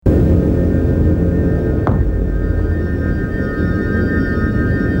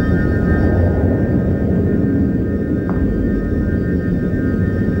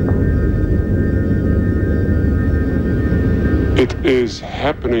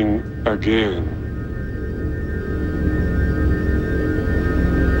happening again.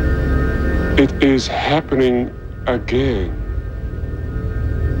 It is happening again.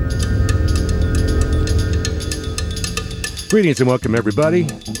 Greetings and welcome, everybody.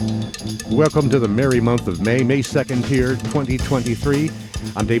 Welcome to the merry month of May 2nd here, 2023.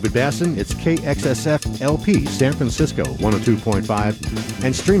 I'm David Basson. It's KXSF LP, San Francisco, 102.5,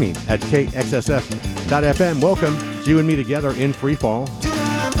 and streaming at kxsf.fm. Welcome to you and me together in FreeFall.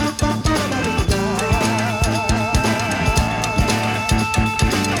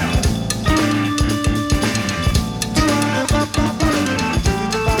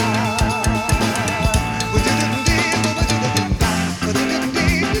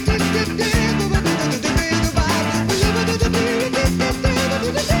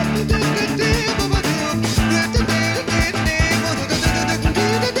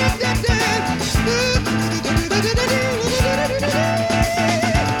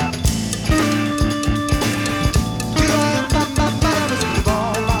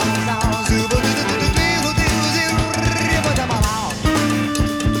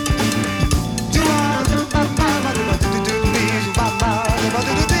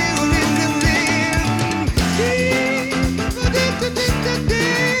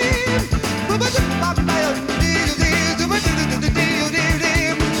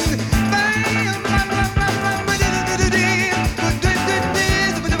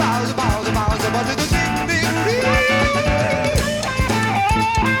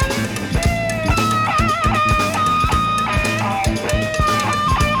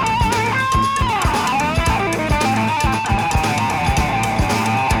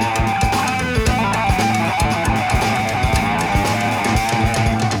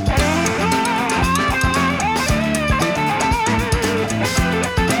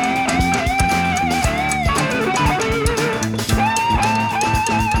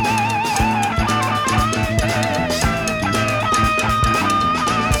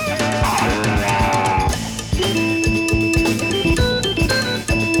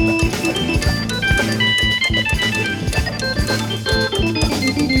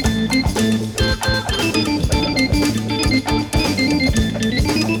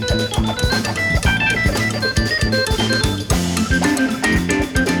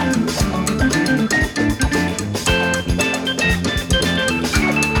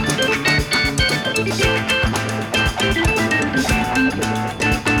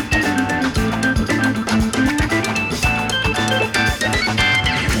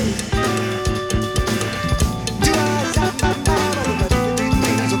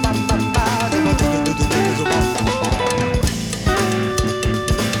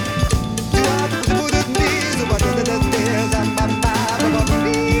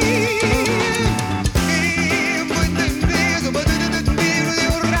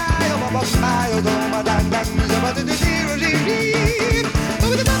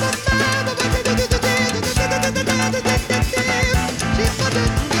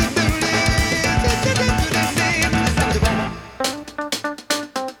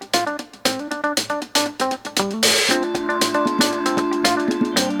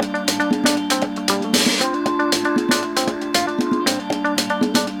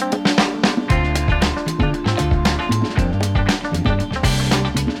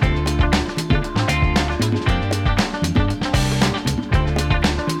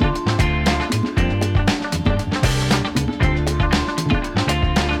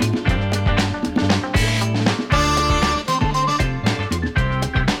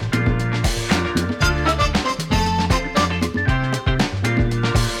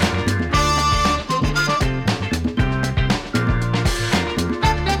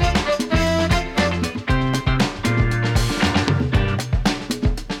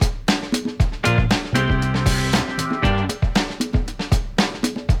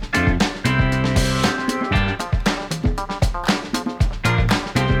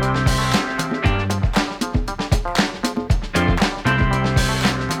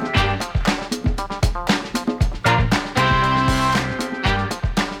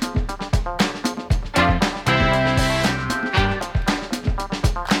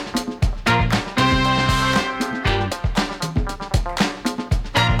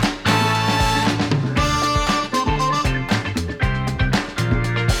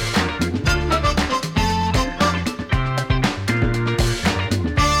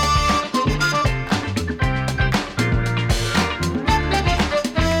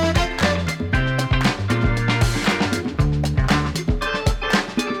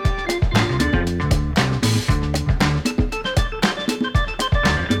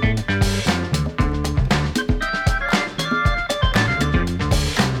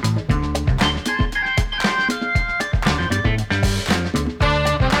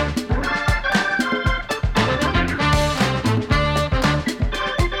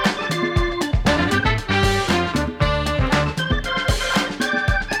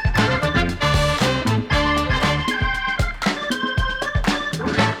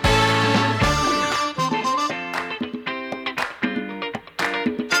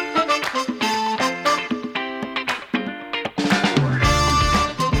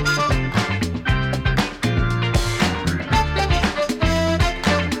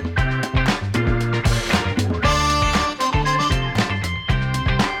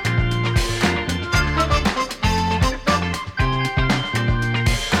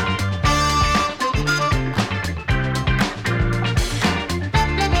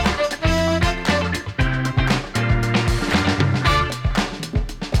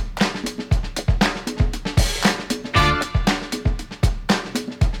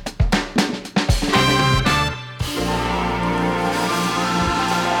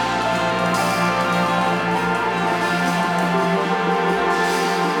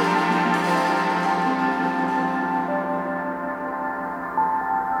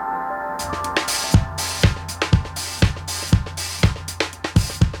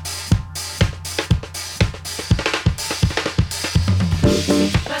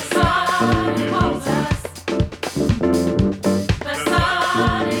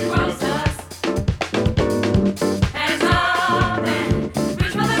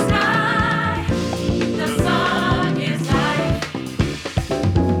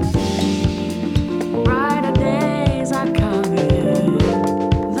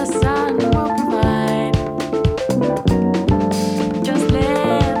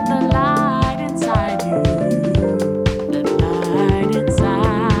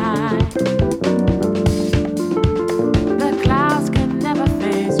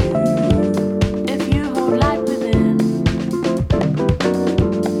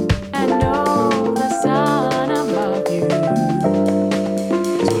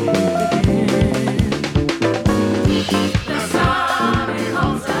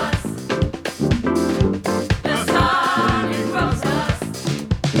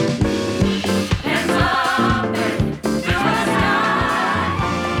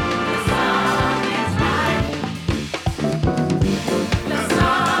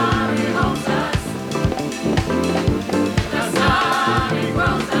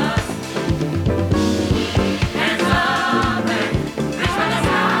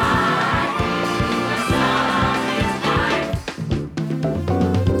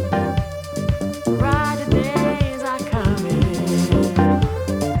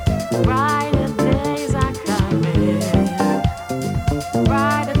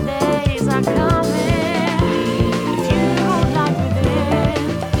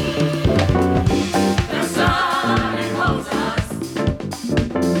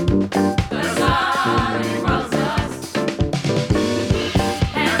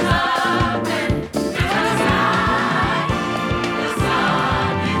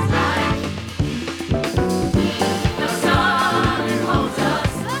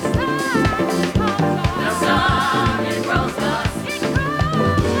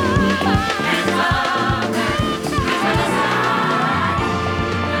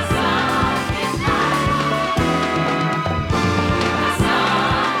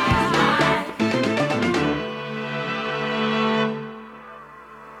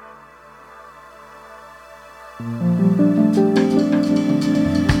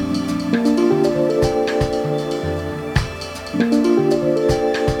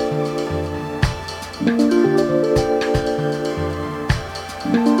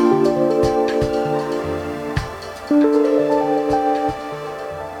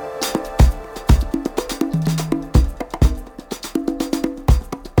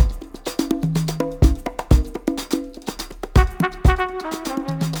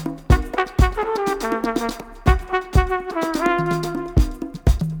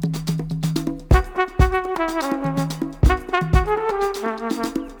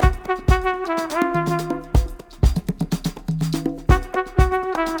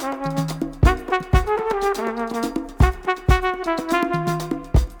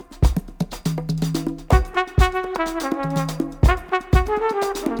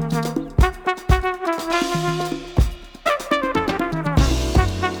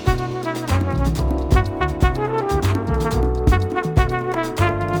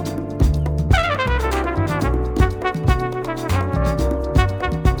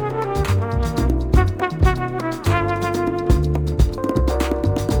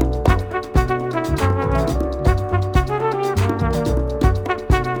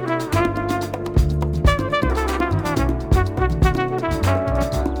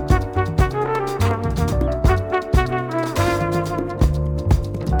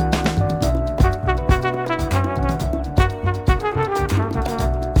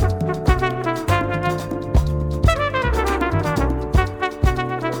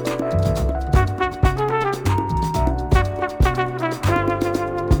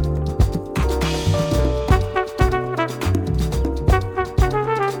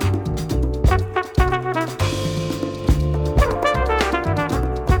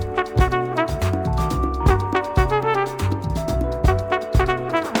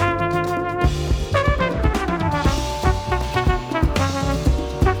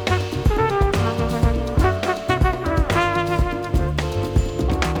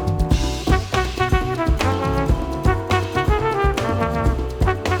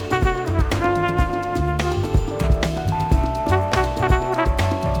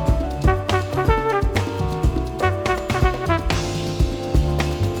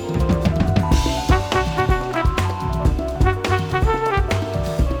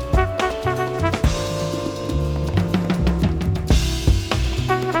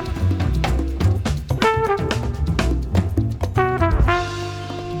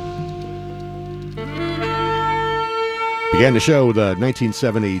 Began the show with a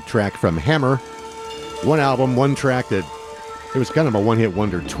 1970 track from Hammer. One album, one track that it was kind of a one-hit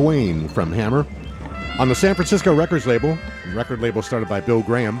wonder, Tuane from Hammer. On the San Francisco record label started by Bill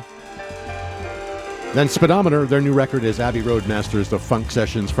Graham. Then Speedometer, their new record is Abbey Road Masters, the funk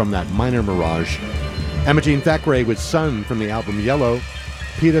sessions from that minor Mirage. Imogene Thackray with Sun from the album Yellow.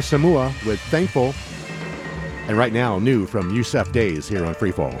 Peter Somuah with Thankful. And right now, new from Yussef Days here on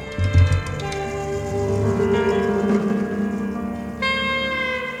FreeFall.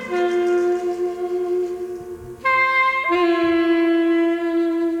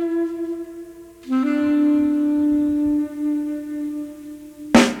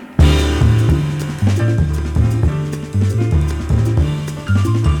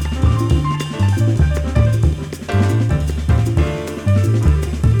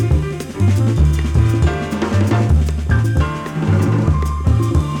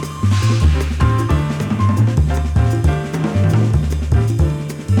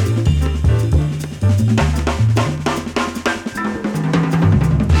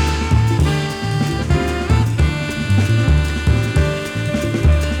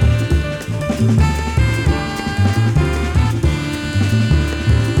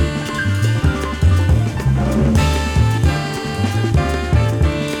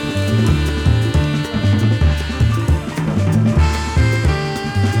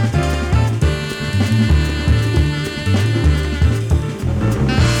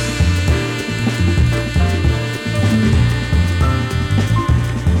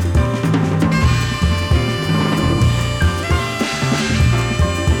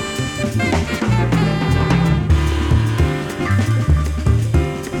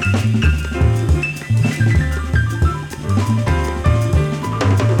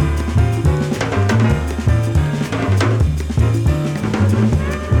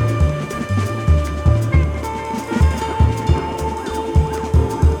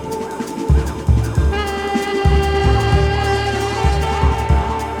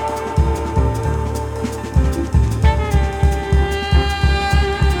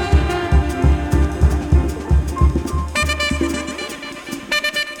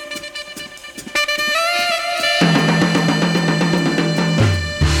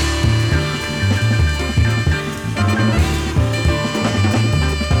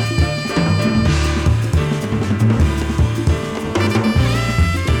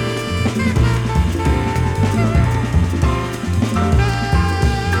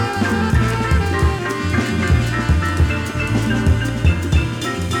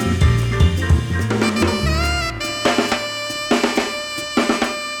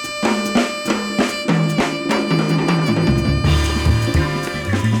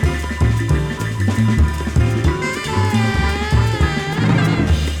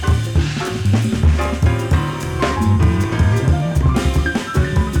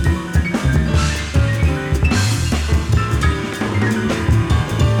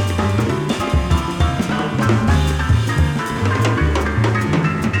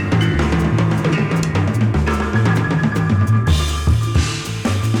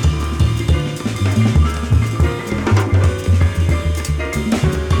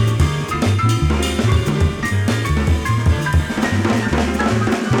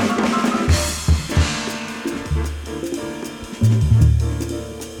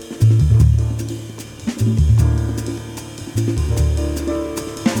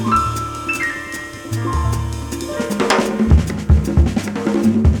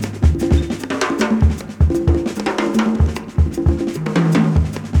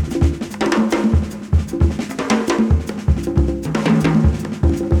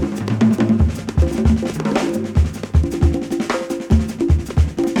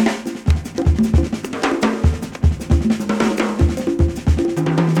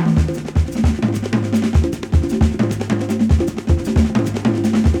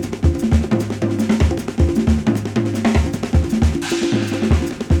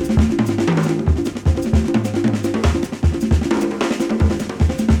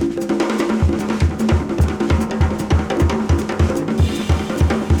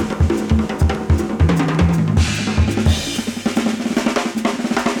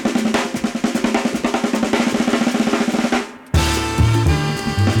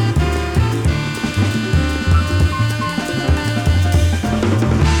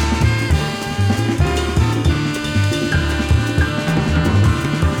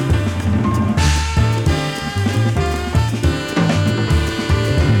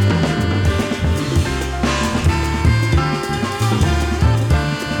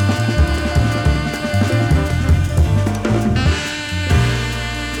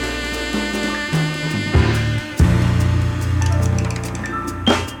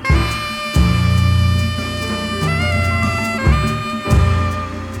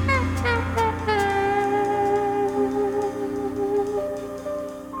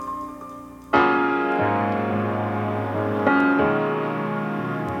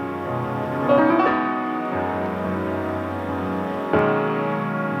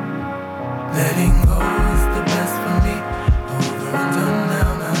 Letting go is the best for me. Over and done now,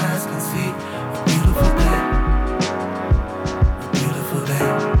 my eyes can see a beautiful day. A beautiful day.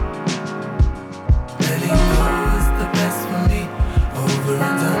 Letting go is the best for me. Over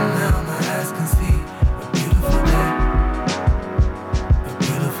and done now, my eyes can see a beautiful day. A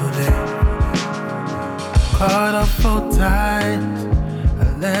beautiful day. Caught up so tight, I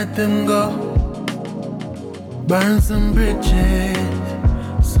let them go. Burned some bridges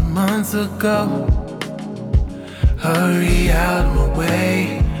some months ago. Hurry out of my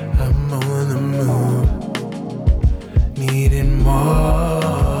way, I'm on the move. Needing more,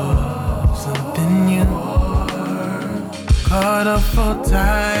 something new. Caught up for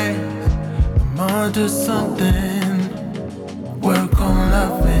tight, I'm onto something. Work on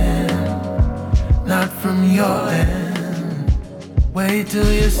loving, not from your end. Wait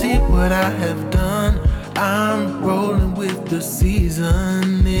till you see what I have done. I'm rolling with the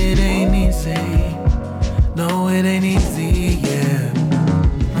season. It ain't easy. No, it ain't easy, yeah.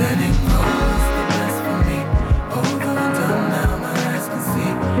 Letting go is the best for me. Over and done now, my eyes can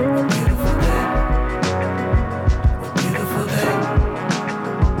see a beautiful day. A beautiful day.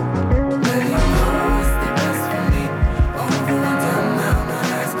 Letting go is the best for me. Over and done now, my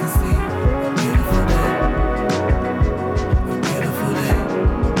eyes can see a beautiful day. A beautiful day.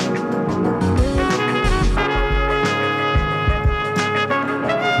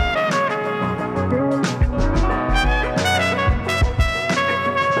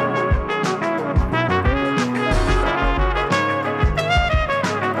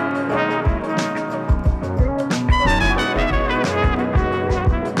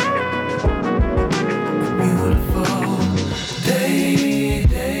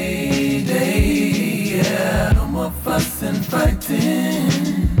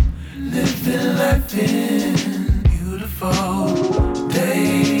 Fighting, living life in beautiful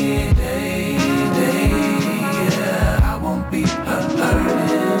day, yeah. I won't be hurting,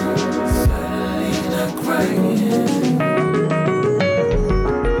 certainly not crying.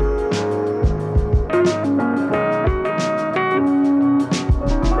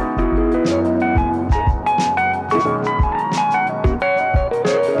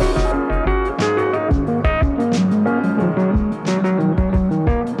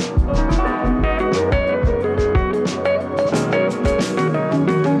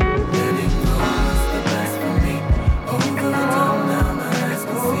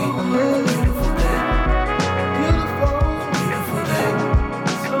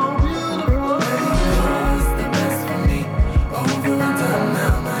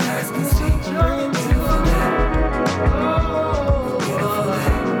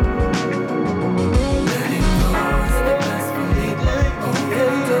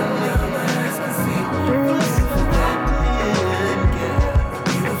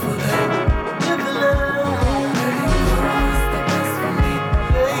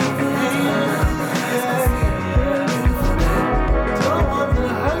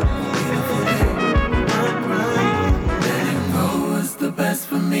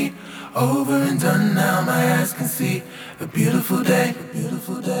 Over and done now, my eyes can see a beautiful day, a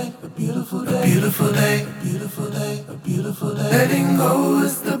beautiful day, a beautiful day, a beautiful day, a beautiful day, a beautiful day. Letting go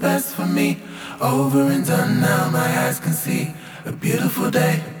is the best for me. Over and done now, my eyes can see a beautiful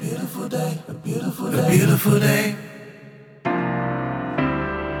day, a beautiful day, a beautiful day, a beautiful day.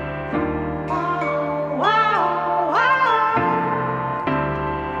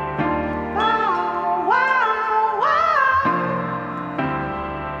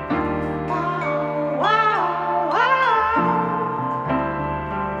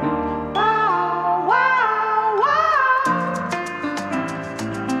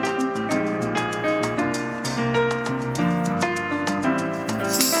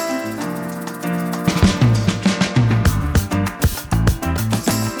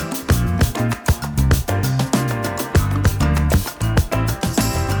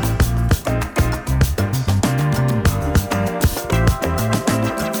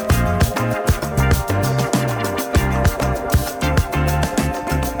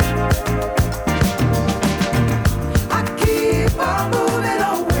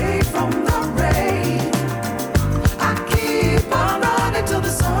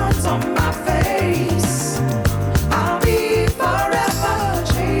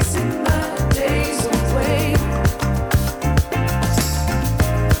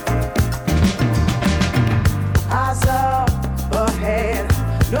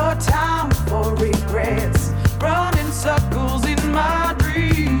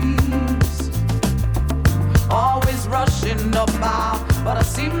 But I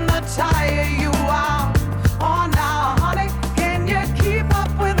seem to tire you out. Oh, now, honey, can you keep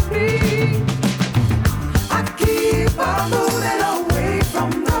up with me?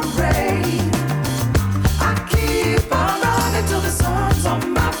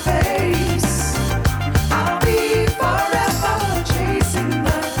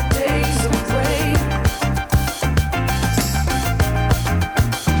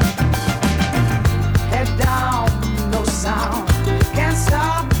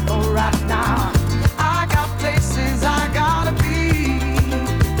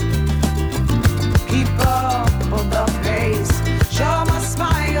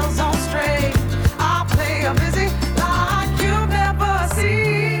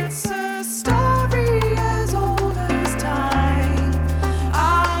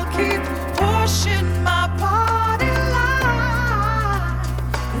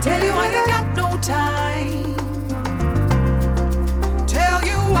 time. Tell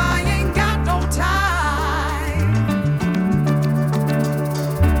you I ain't got no time.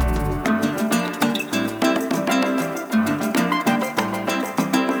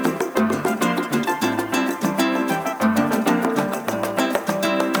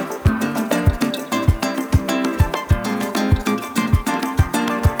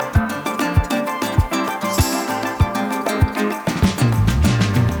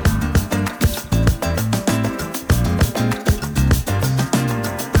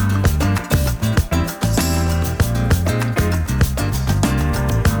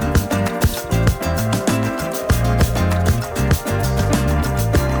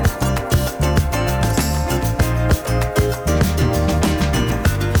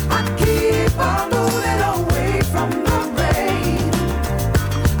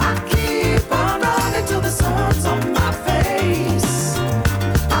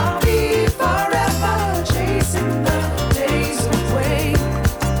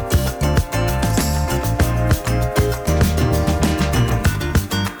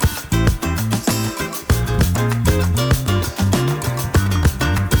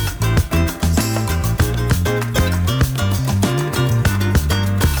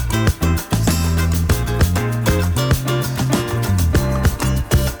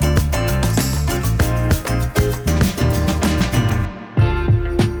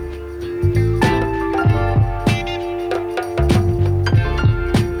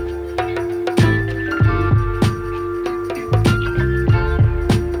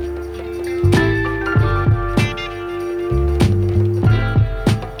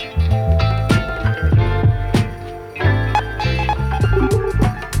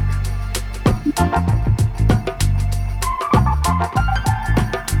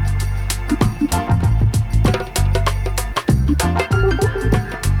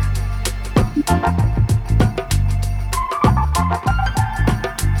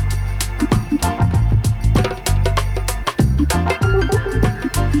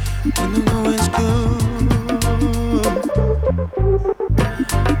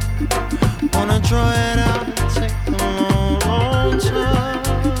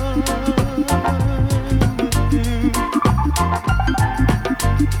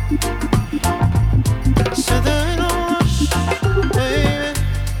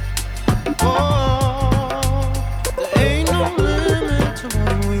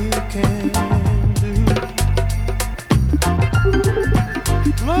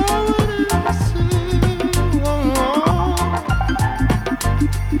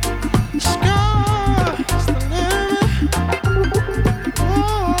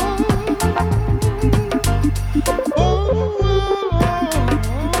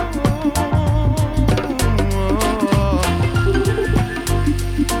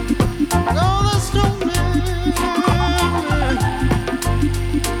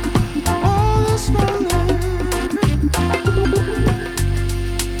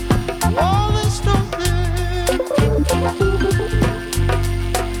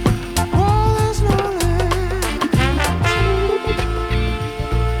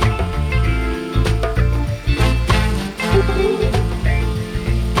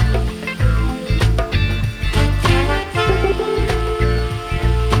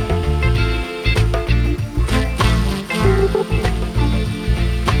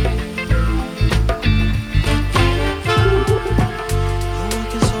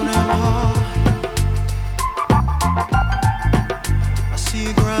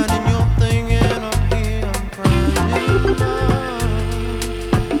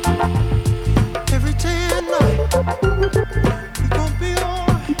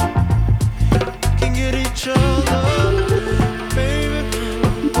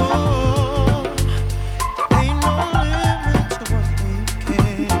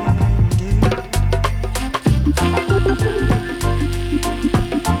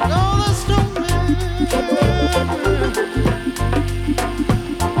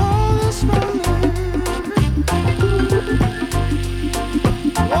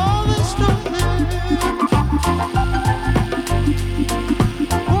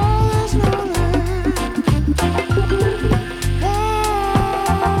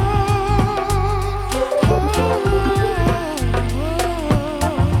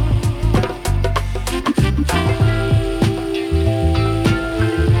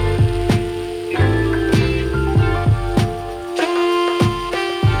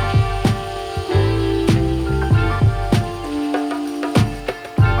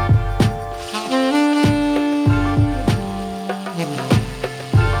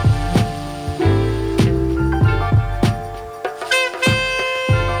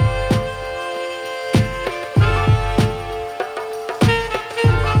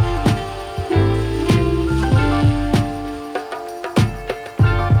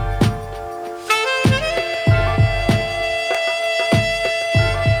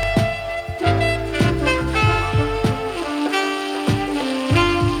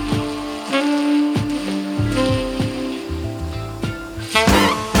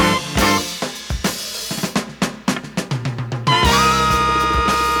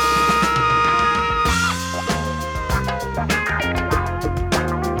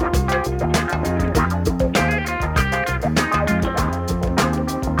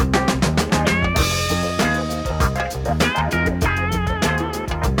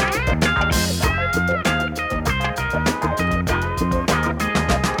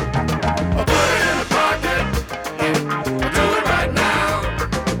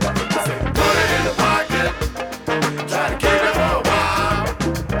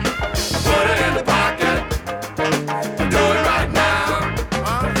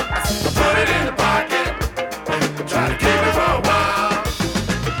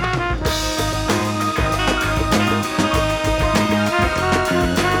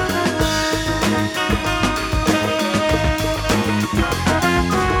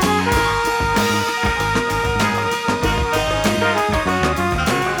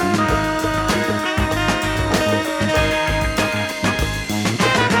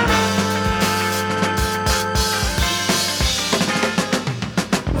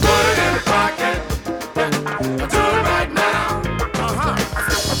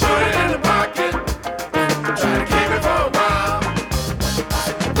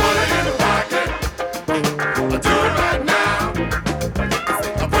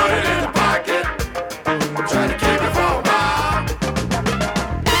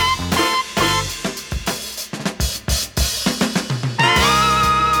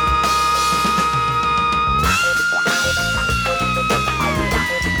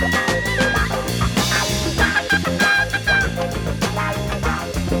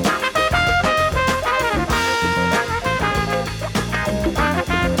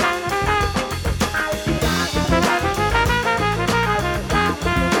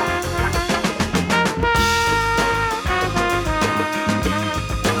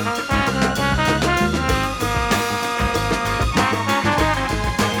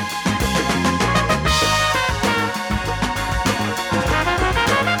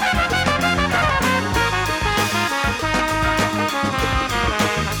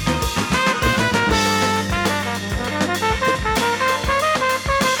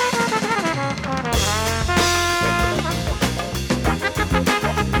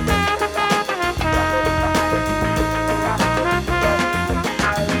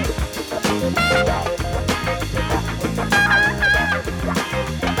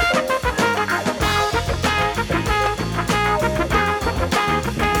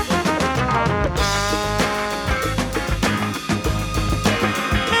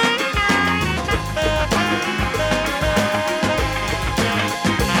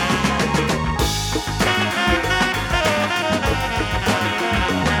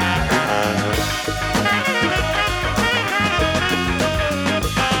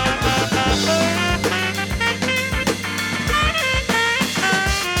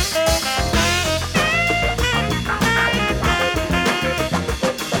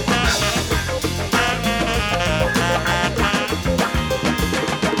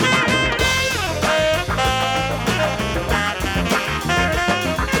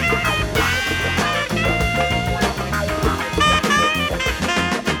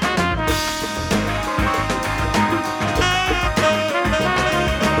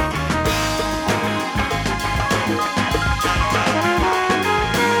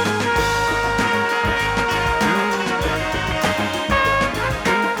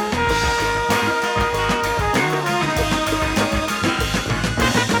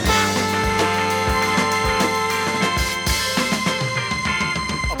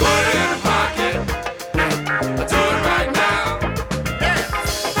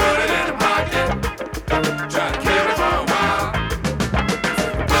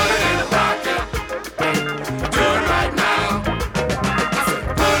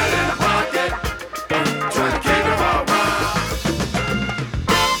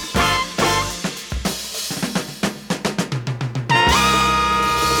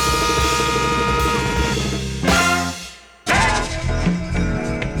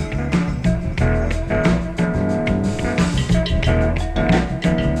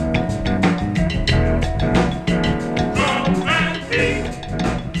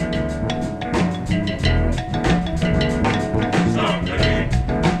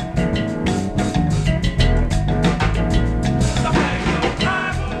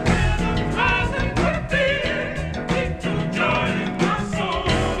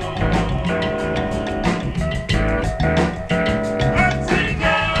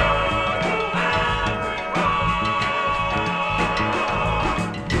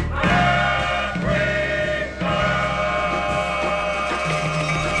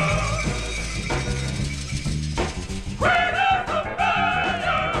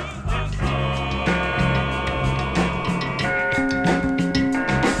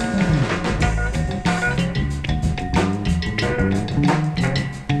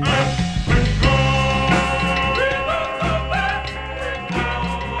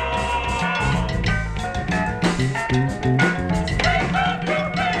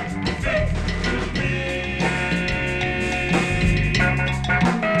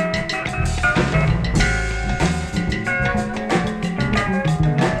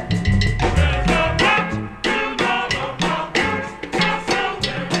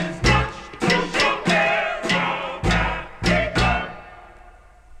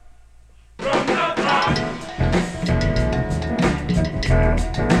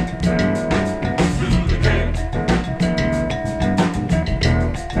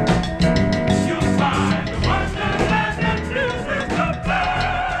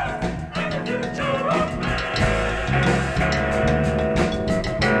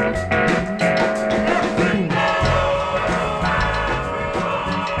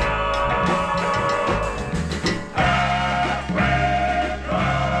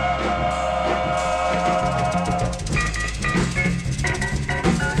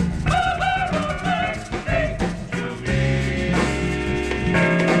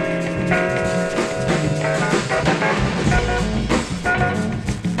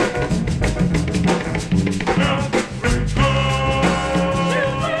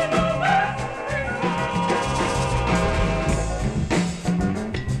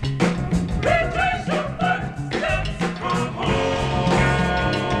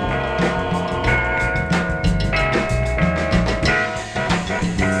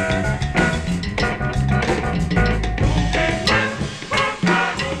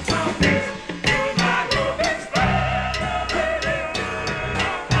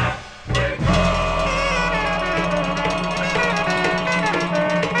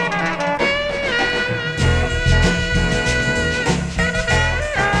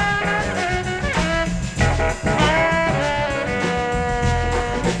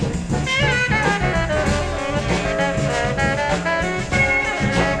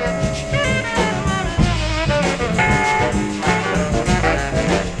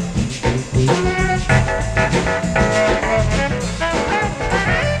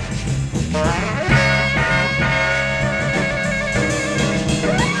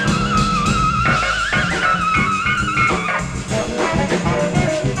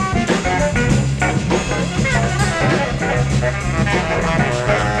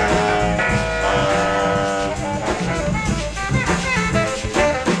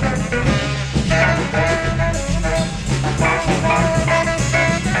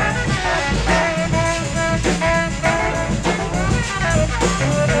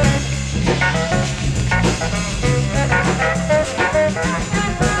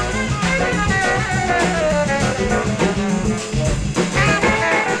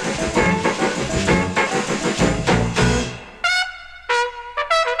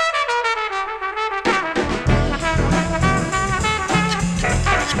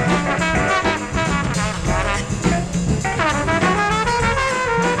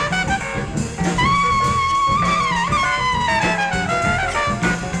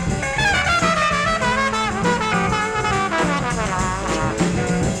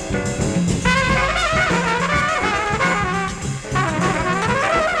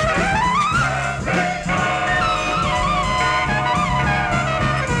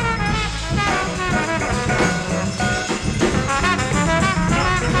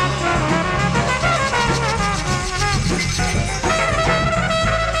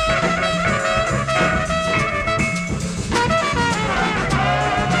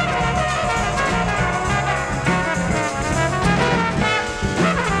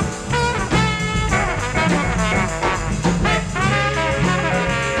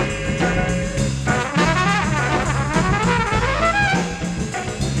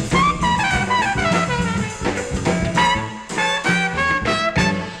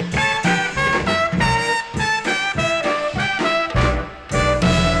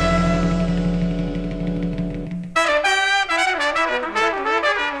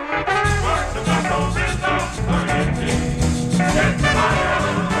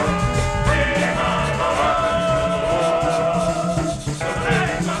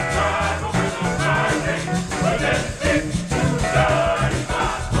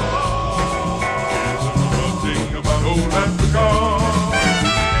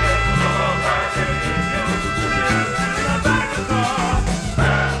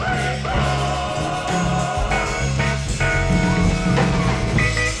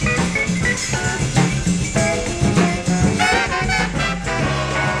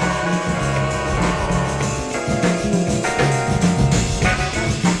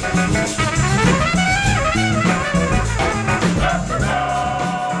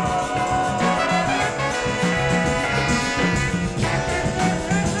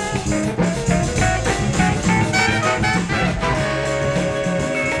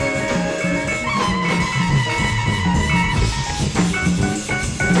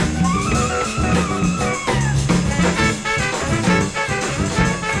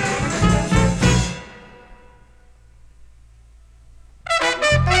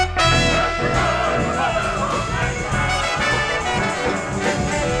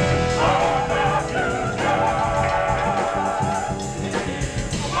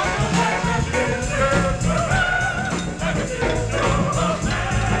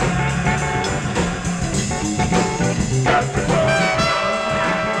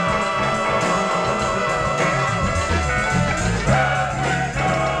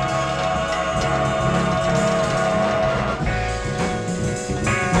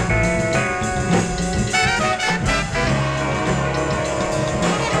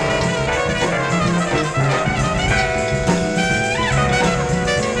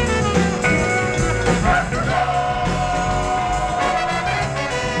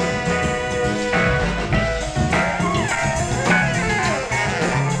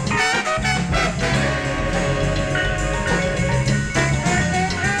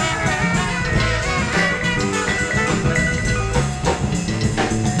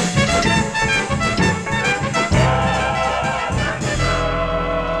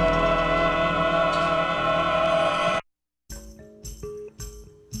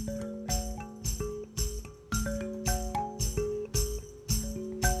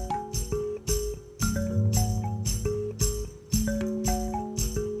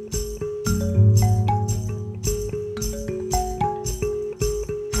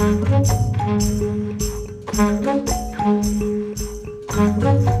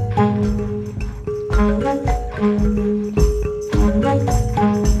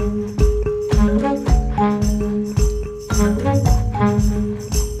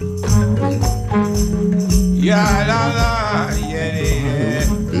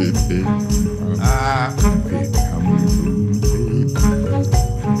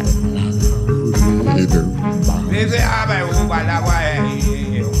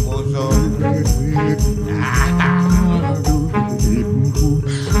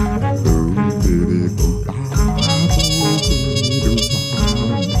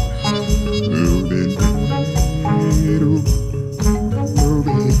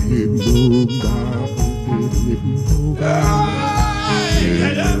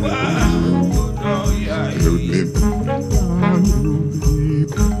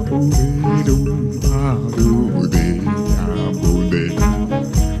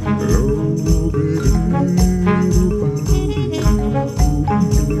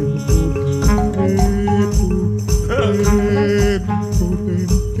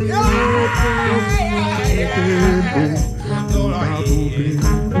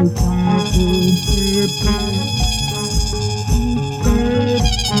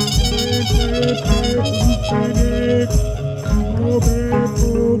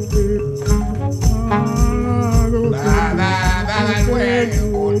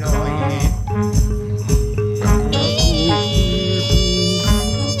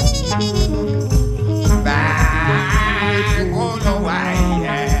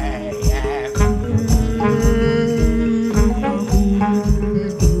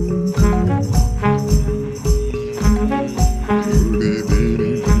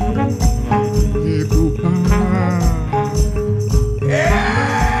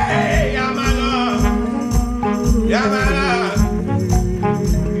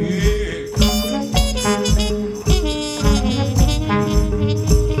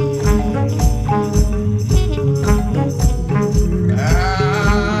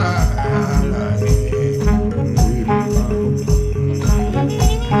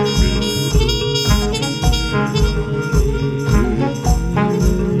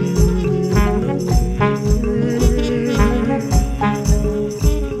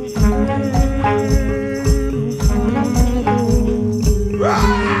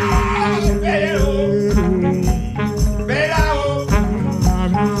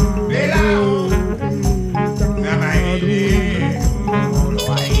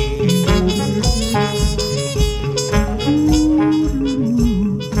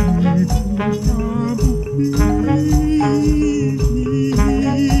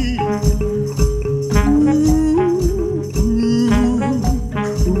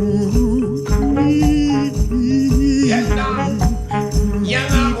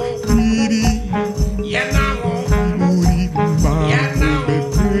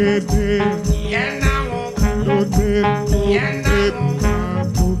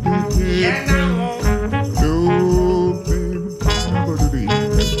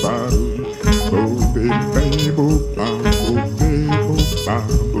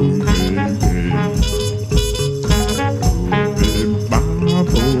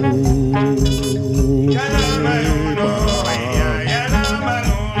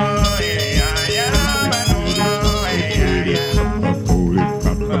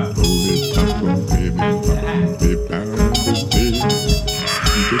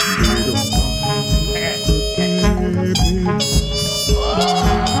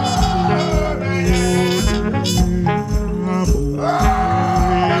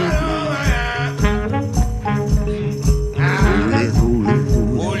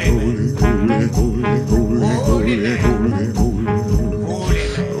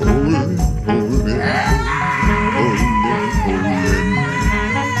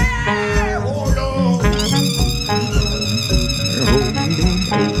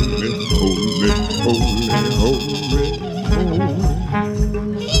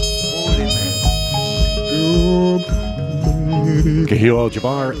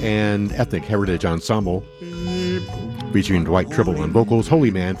 Kahil and Ethnic Heritage Ensemble, featuring Dwight Tribble on vocals,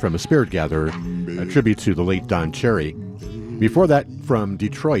 Holy Man from A Spirit Gatherer, a tribute to the late Don Cherry. Before that, from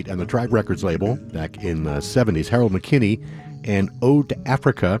Detroit and the Tribe Records label, back in the 70s, Harold McKinney and Ode to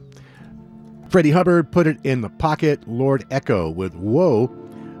Africa. Freddie Hubbard, Put It in the Pocket, Lord Echo with Woah,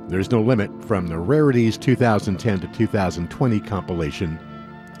 There's No Limit from the Rarities 2010 to 2020 compilation.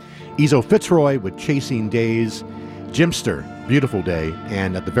 FitzRoy with Chasing Days, Jimpster, Beautiful Day,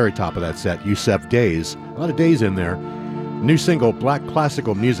 and at the very top of that set, Yussef Days. A lot of days in there. New single, Black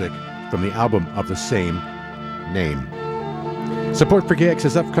Classical Music, from the album of the same name. Support for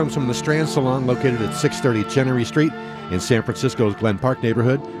KXSF comes from the Strand Salon, located at 630 Chenery Street in San Francisco's Glen Park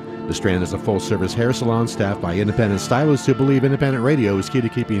neighborhood. The Strand is a full-service hair salon staffed by independent stylists who believe independent radio is key to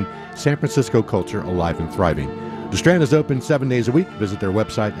keeping San Francisco culture alive and thriving. The Strand is open 7 days a week. Visit their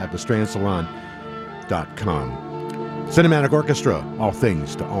website at thestrandsalon.com. Cinematic Orchestra, All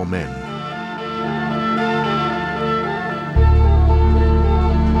Things to All Men.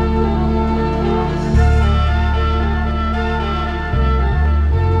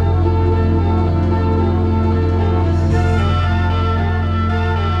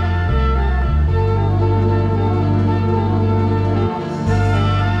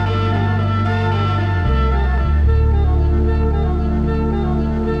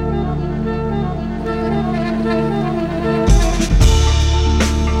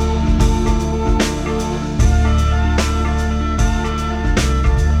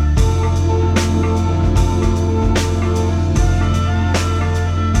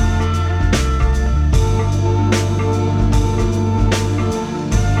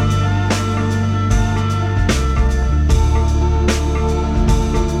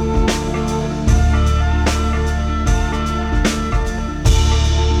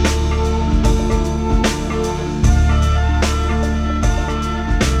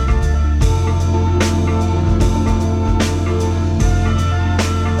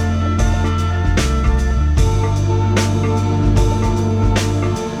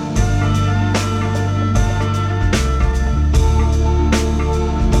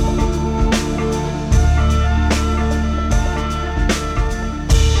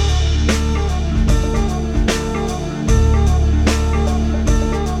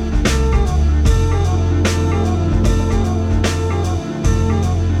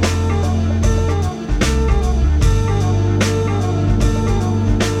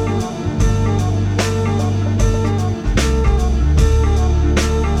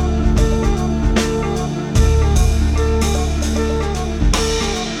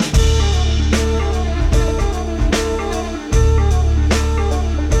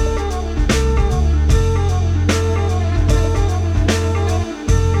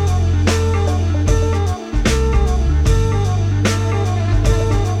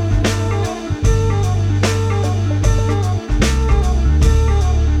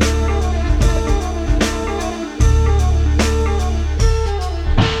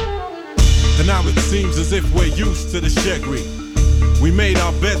 as if we're used to the shaggy. We made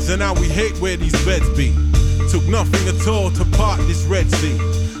our beds and now we hate where these beds be. Took nothing at all to part this Red Sea.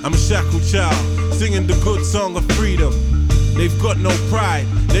 I'm a shackled child, singing the good song of freedom. They've got no pride,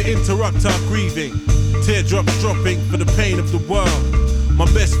 they interrupt our grieving. Teardrops dropping for the pain of the world. My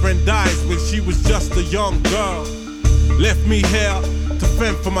best friend dies when she was just a young girl. Left me here to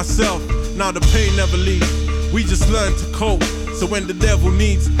fend for myself, now the pain never leaves. We just learn to cope, so when the devil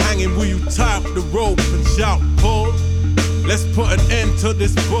needs hanging, will you tie up the rope and shout, pull? Let's put an end to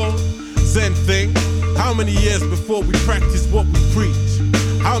this bull Zen thing. How many years before we practice what we preach?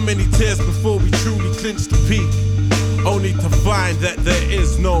 How many tears before we truly clinch the peak? Only to find that there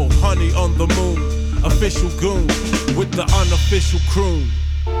is no honey on the moon. Official goon with the unofficial croon.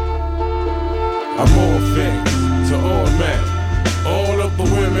 I'm all things to all men, all of the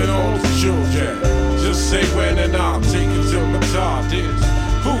women, all the children. Just say when and I'll take it till my tard is.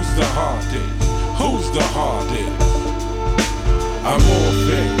 Who's the hardest? Who's the hardest? I'm all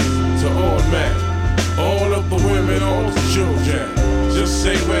things to all men, all of the women, all the children. Just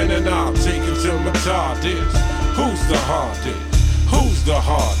say when and I'll take it till my tard is. Who's the hardest? Who's the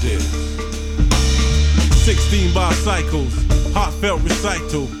hardest? 16 bar cycles, heartfelt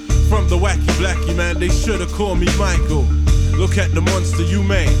recital. From the wacky blackie man, they should've called me Michael. Look at the monster you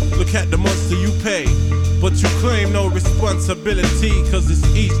made, look at the monster you pay. But you claim no responsibility, cause it's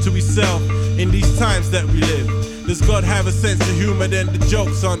each to himself in these times that we live. Does God have a sense of humor? Then the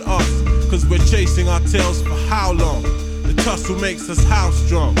joke's on us, cause we're chasing our tails for how long? The tussle makes us how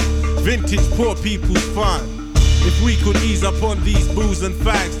strong? Vintage poor people's fun. If we could ease up on these booze and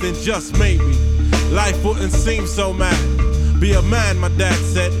fags, then just maybe life wouldn't seem so mad. Be a man, my dad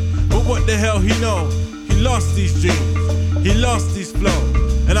said, but what the hell he know? He lost these dreams, he lost his flow,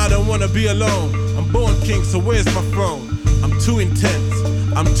 and I don't wanna be alone. I'm born king, so where's my throne? I'm too intense,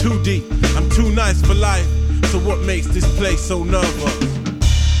 I'm too deep, I'm too nice for life. So what makes this place so nervous?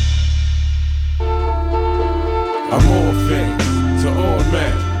 I'm all things to all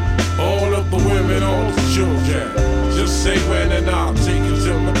men, all of the women, all the children. Just say when and I'll take it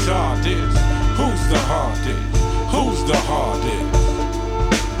till my tard is. Who's the hardest? Who's the hardest?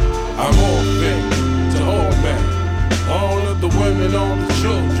 I'm all things to all men, all of the women, all the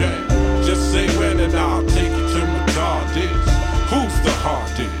children. Just say when and I'll take it till my tard is. Who's the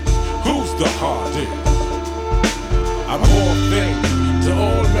hardest? Who's the hardest? I'm all things to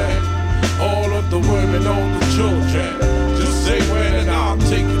all men, all of the women, all the children. Just say when and I'll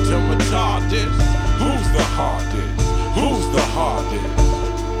take it till my tard is. Who's the hardest? Who's the hardest?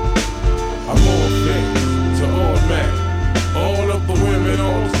 I'm all things to all men, all of the women,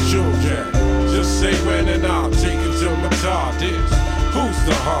 all the children. Just say when and I'll take it till my tard is. Who's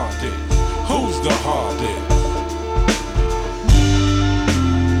the hardest? Who's the hardest?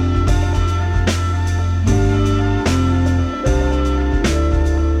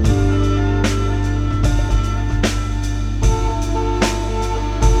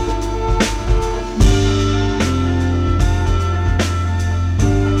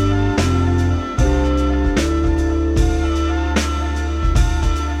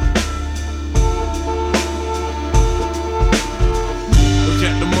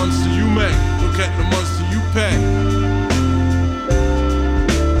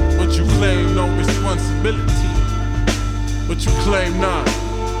 But you claim none.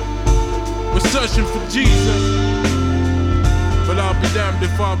 We're searching for Jesus, but I'll be damned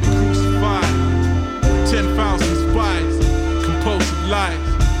if I'll be crucified. 10,000 spies, compulsive lies.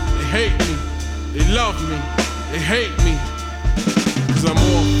 They hate me, they love me, they hate me. Cause I'm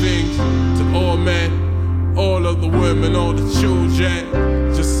all things to all men, all of the women, all the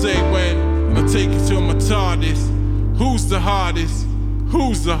children. Just say when, and I'll take it till my TARDIS. Who's the hardest?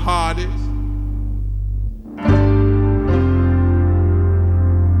 Who's the hardest?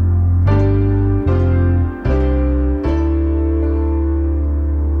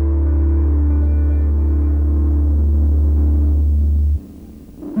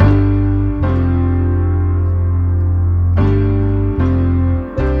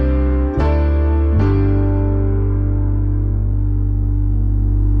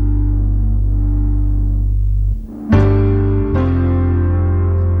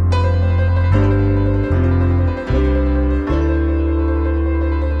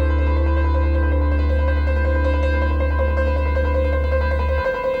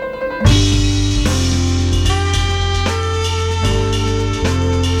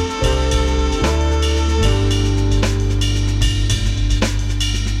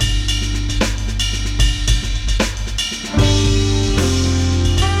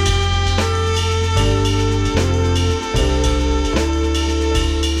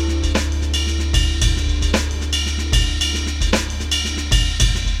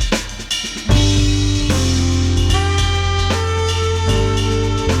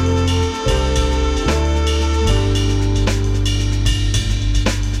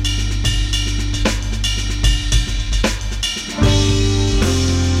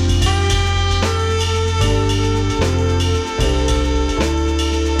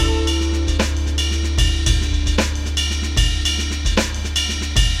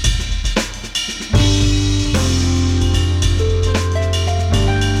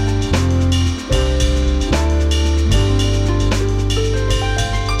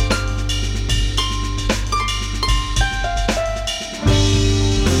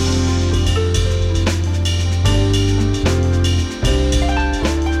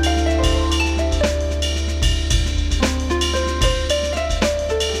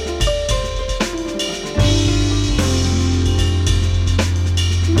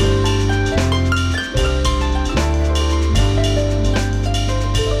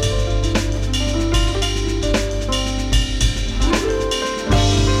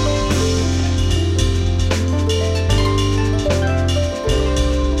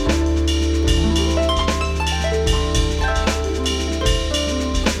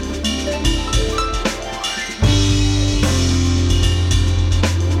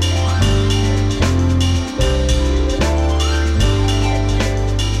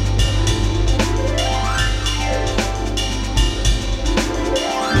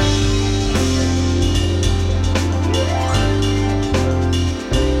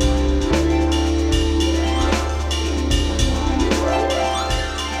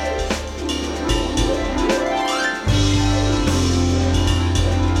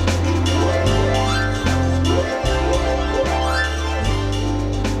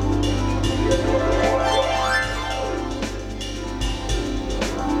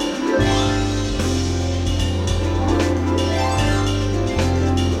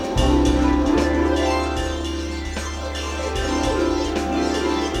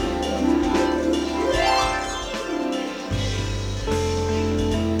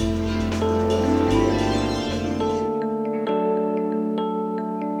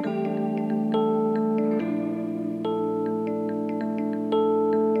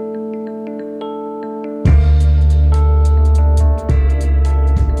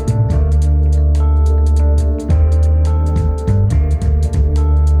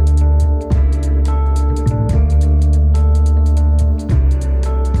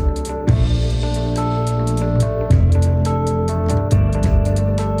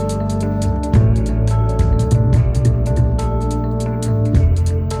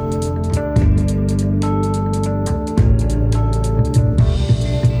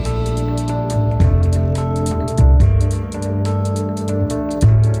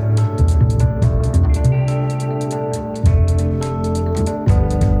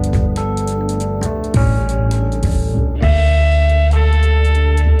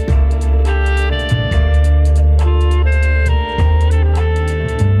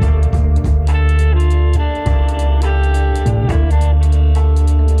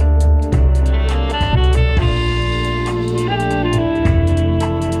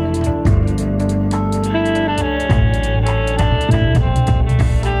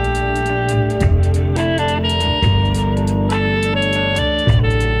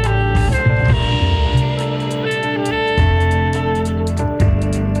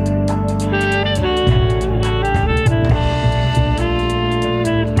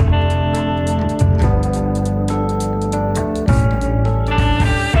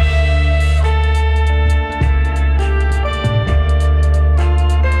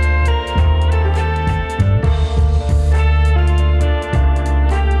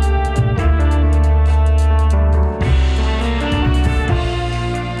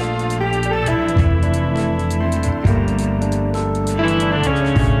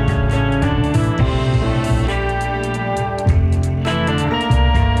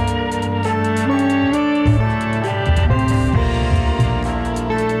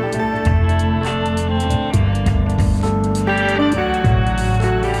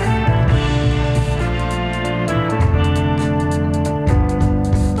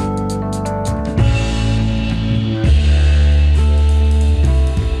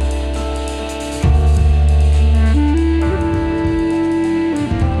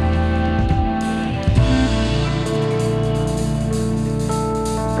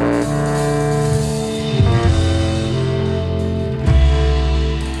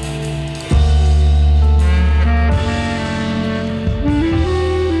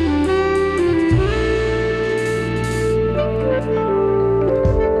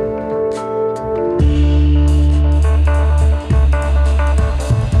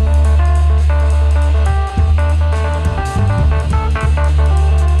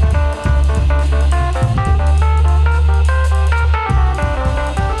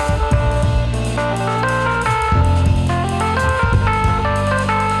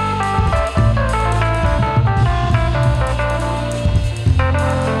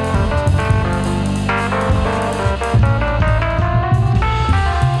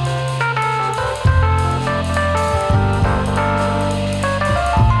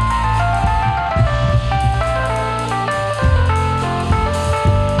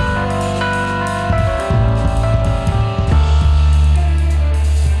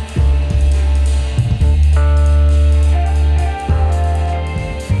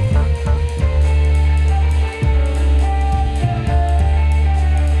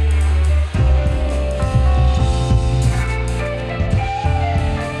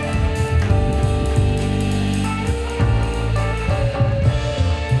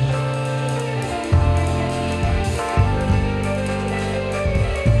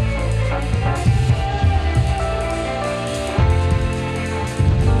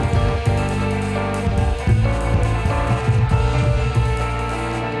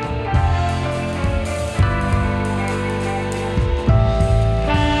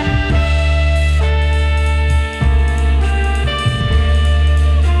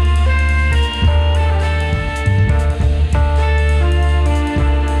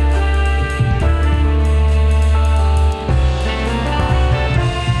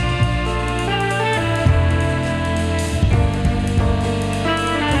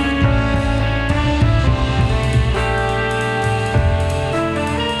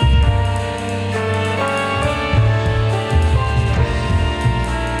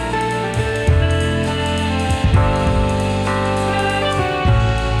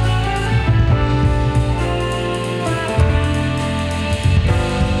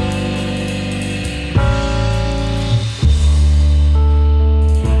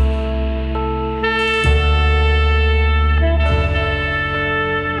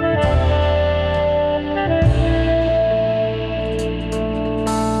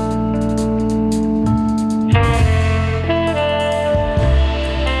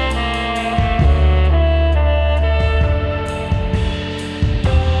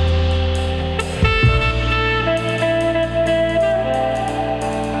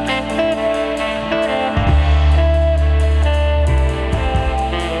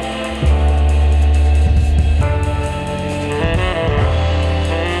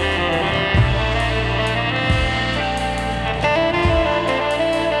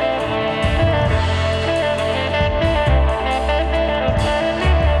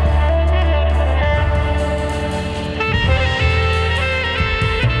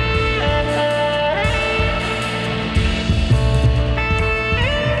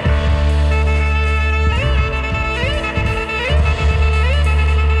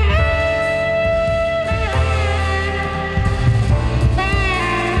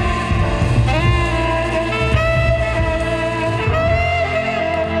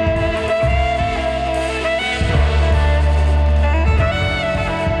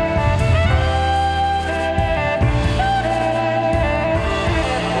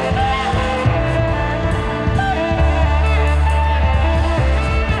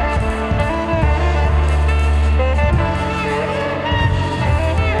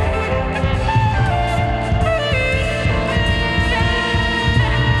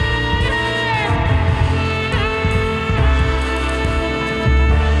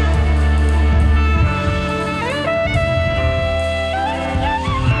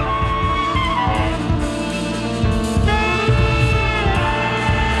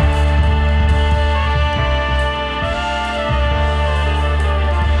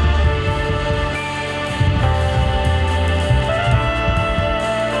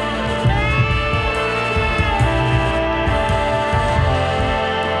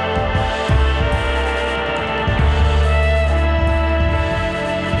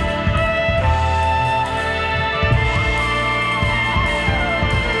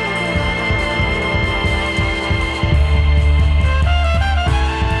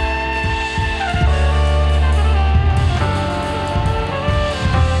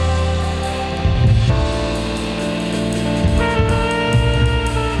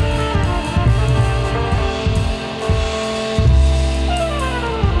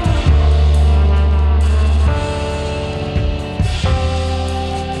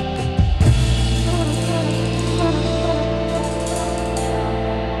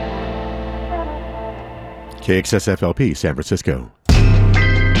 KXSFLP, San Francisco.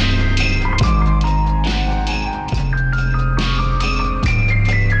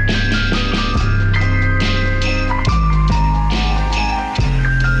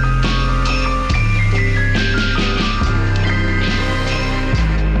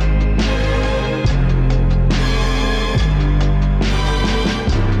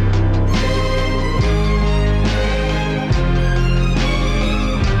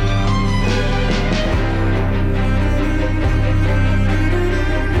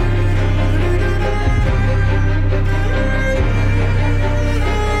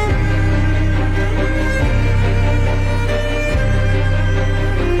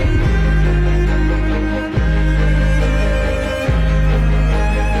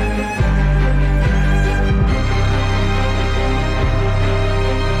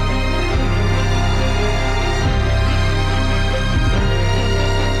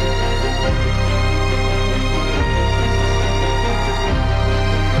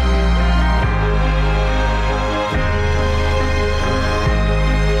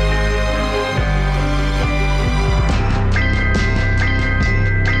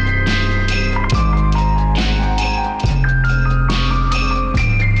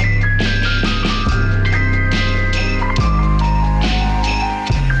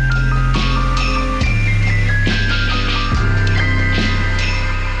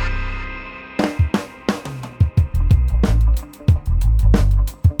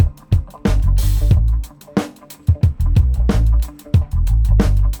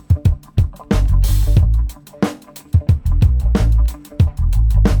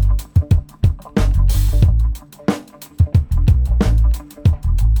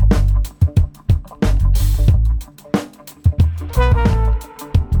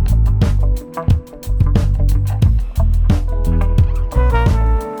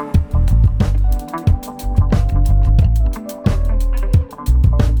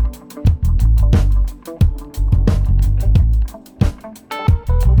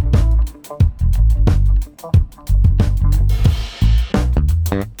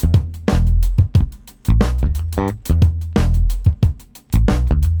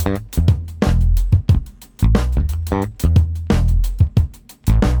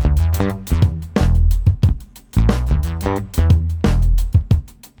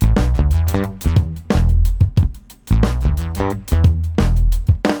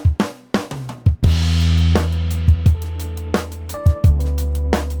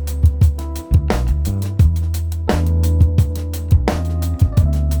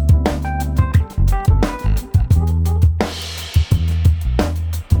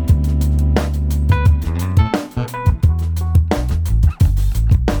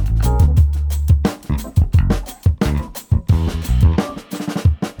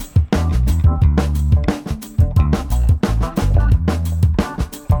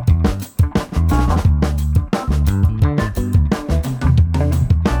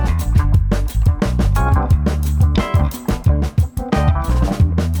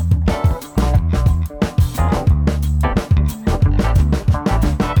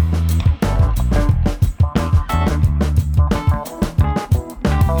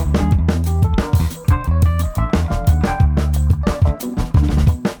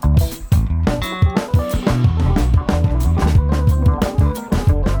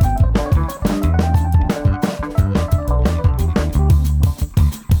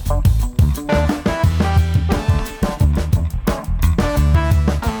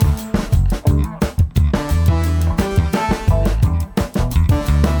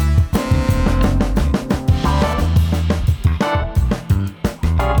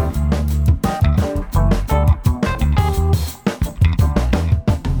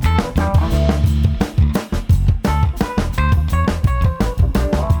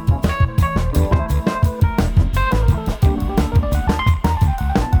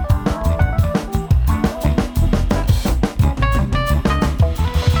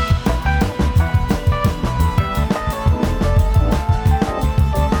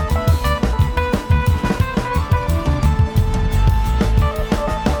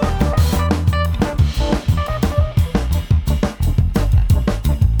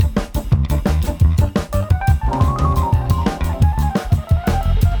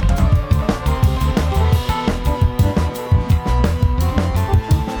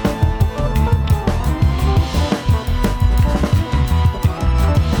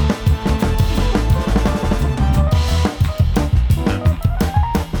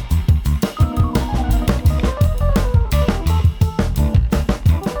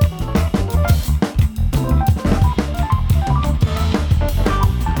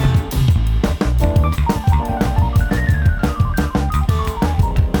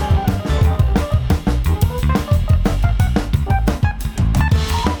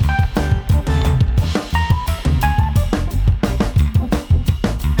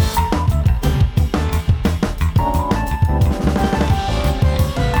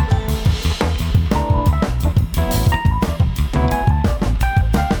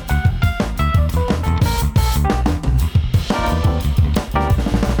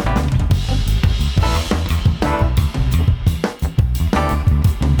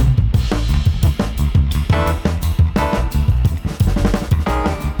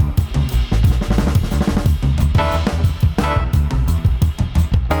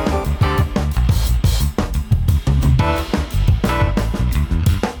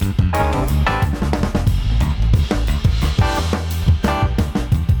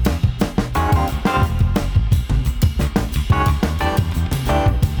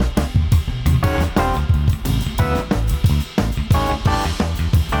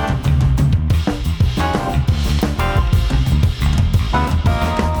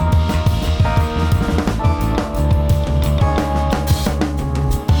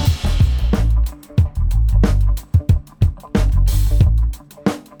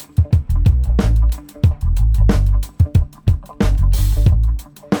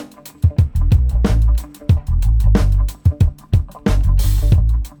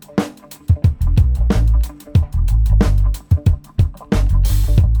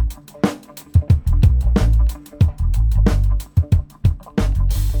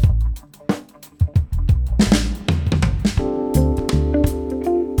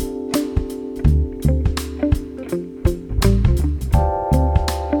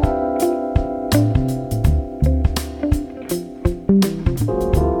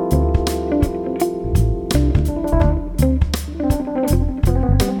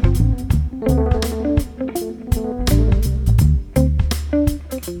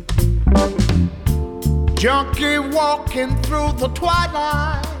 keep walking through the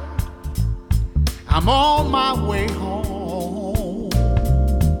twilight. I'm on my way home.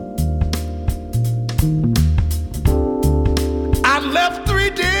 I left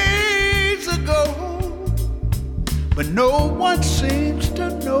 3 days ago, but no one seems to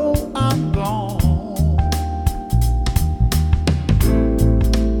know I'm gone.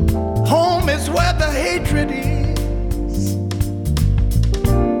 Home is where the hatred is.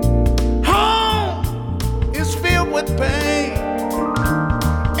 Home is filled with pain.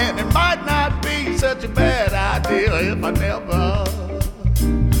 And it might not be such a bad idea if I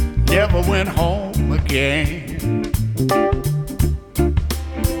never went home again.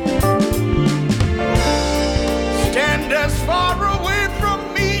 Stand as far away from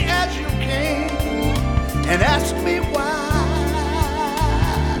me as you can and ask me why.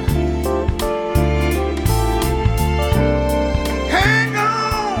 Hang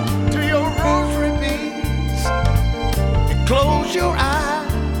on to your rosary beads and close your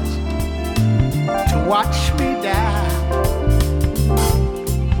eyes to watch me die.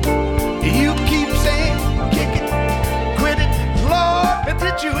 You keep saying, kick it, quit it, Lord, but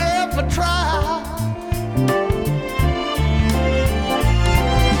did you ever try?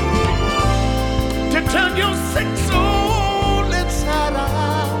 To turn your sick soul inside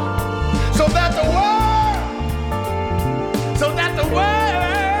out, so that the world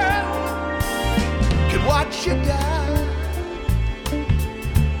can watch you die.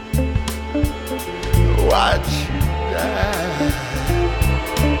 Watch you die.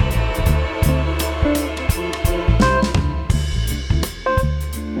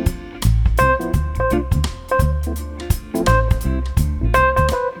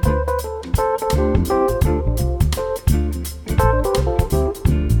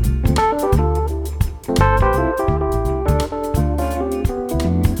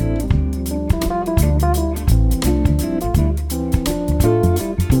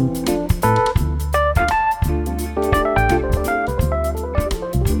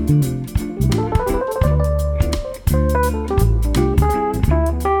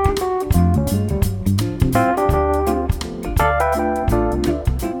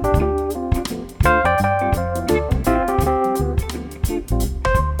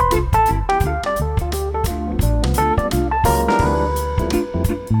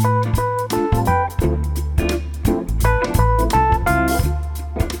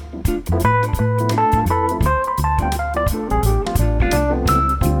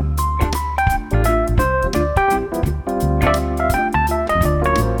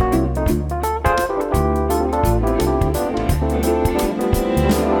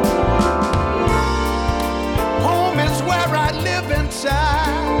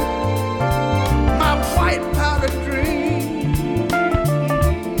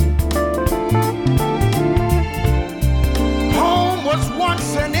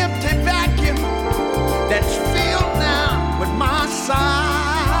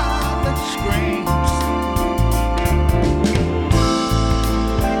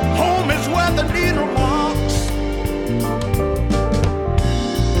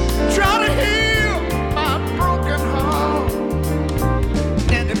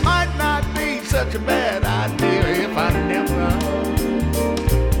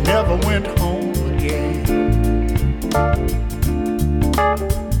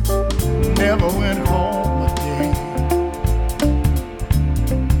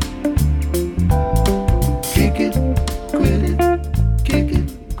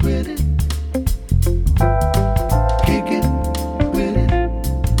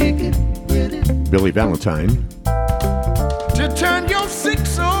 Valentine. To turn your sick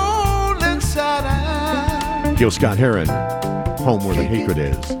soul inside out. Gil Scott-Heron, Home Where the Hatred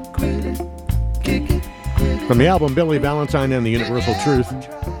Is. From the album Billy Valentine and the Universal Truth.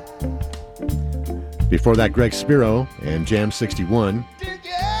 Before that, Greg Spiro and Jam 61.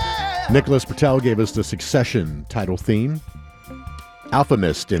 Nicholas Britell gave us the Succession title theme. Alpha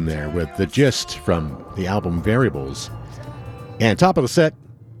Mist in there with The Gist from the album Variables. And top of the set,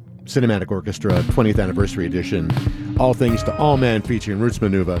 Cinematic Orchestra 20th Anniversary Edition, All Things to All Men featuring Roots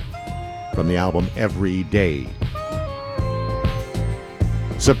Manuva from the album Every Day.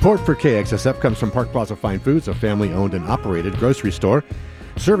 Support for KXSF comes from Park Plaza Fine Foods, a family-owned and operated grocery store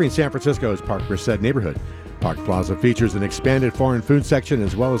serving San Francisco's Park Merced neighborhood. Park Plaza features an expanded foreign food section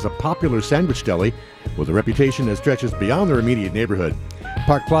as well as a popular sandwich deli with a reputation that stretches beyond their immediate neighborhood.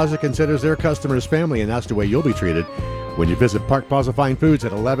 Park Plaza considers their customers family, and that's the way you'll be treated when you visit Park Plaza Fine Foods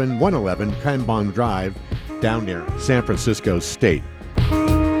at 111 Kanbon Drive down near San Francisco State.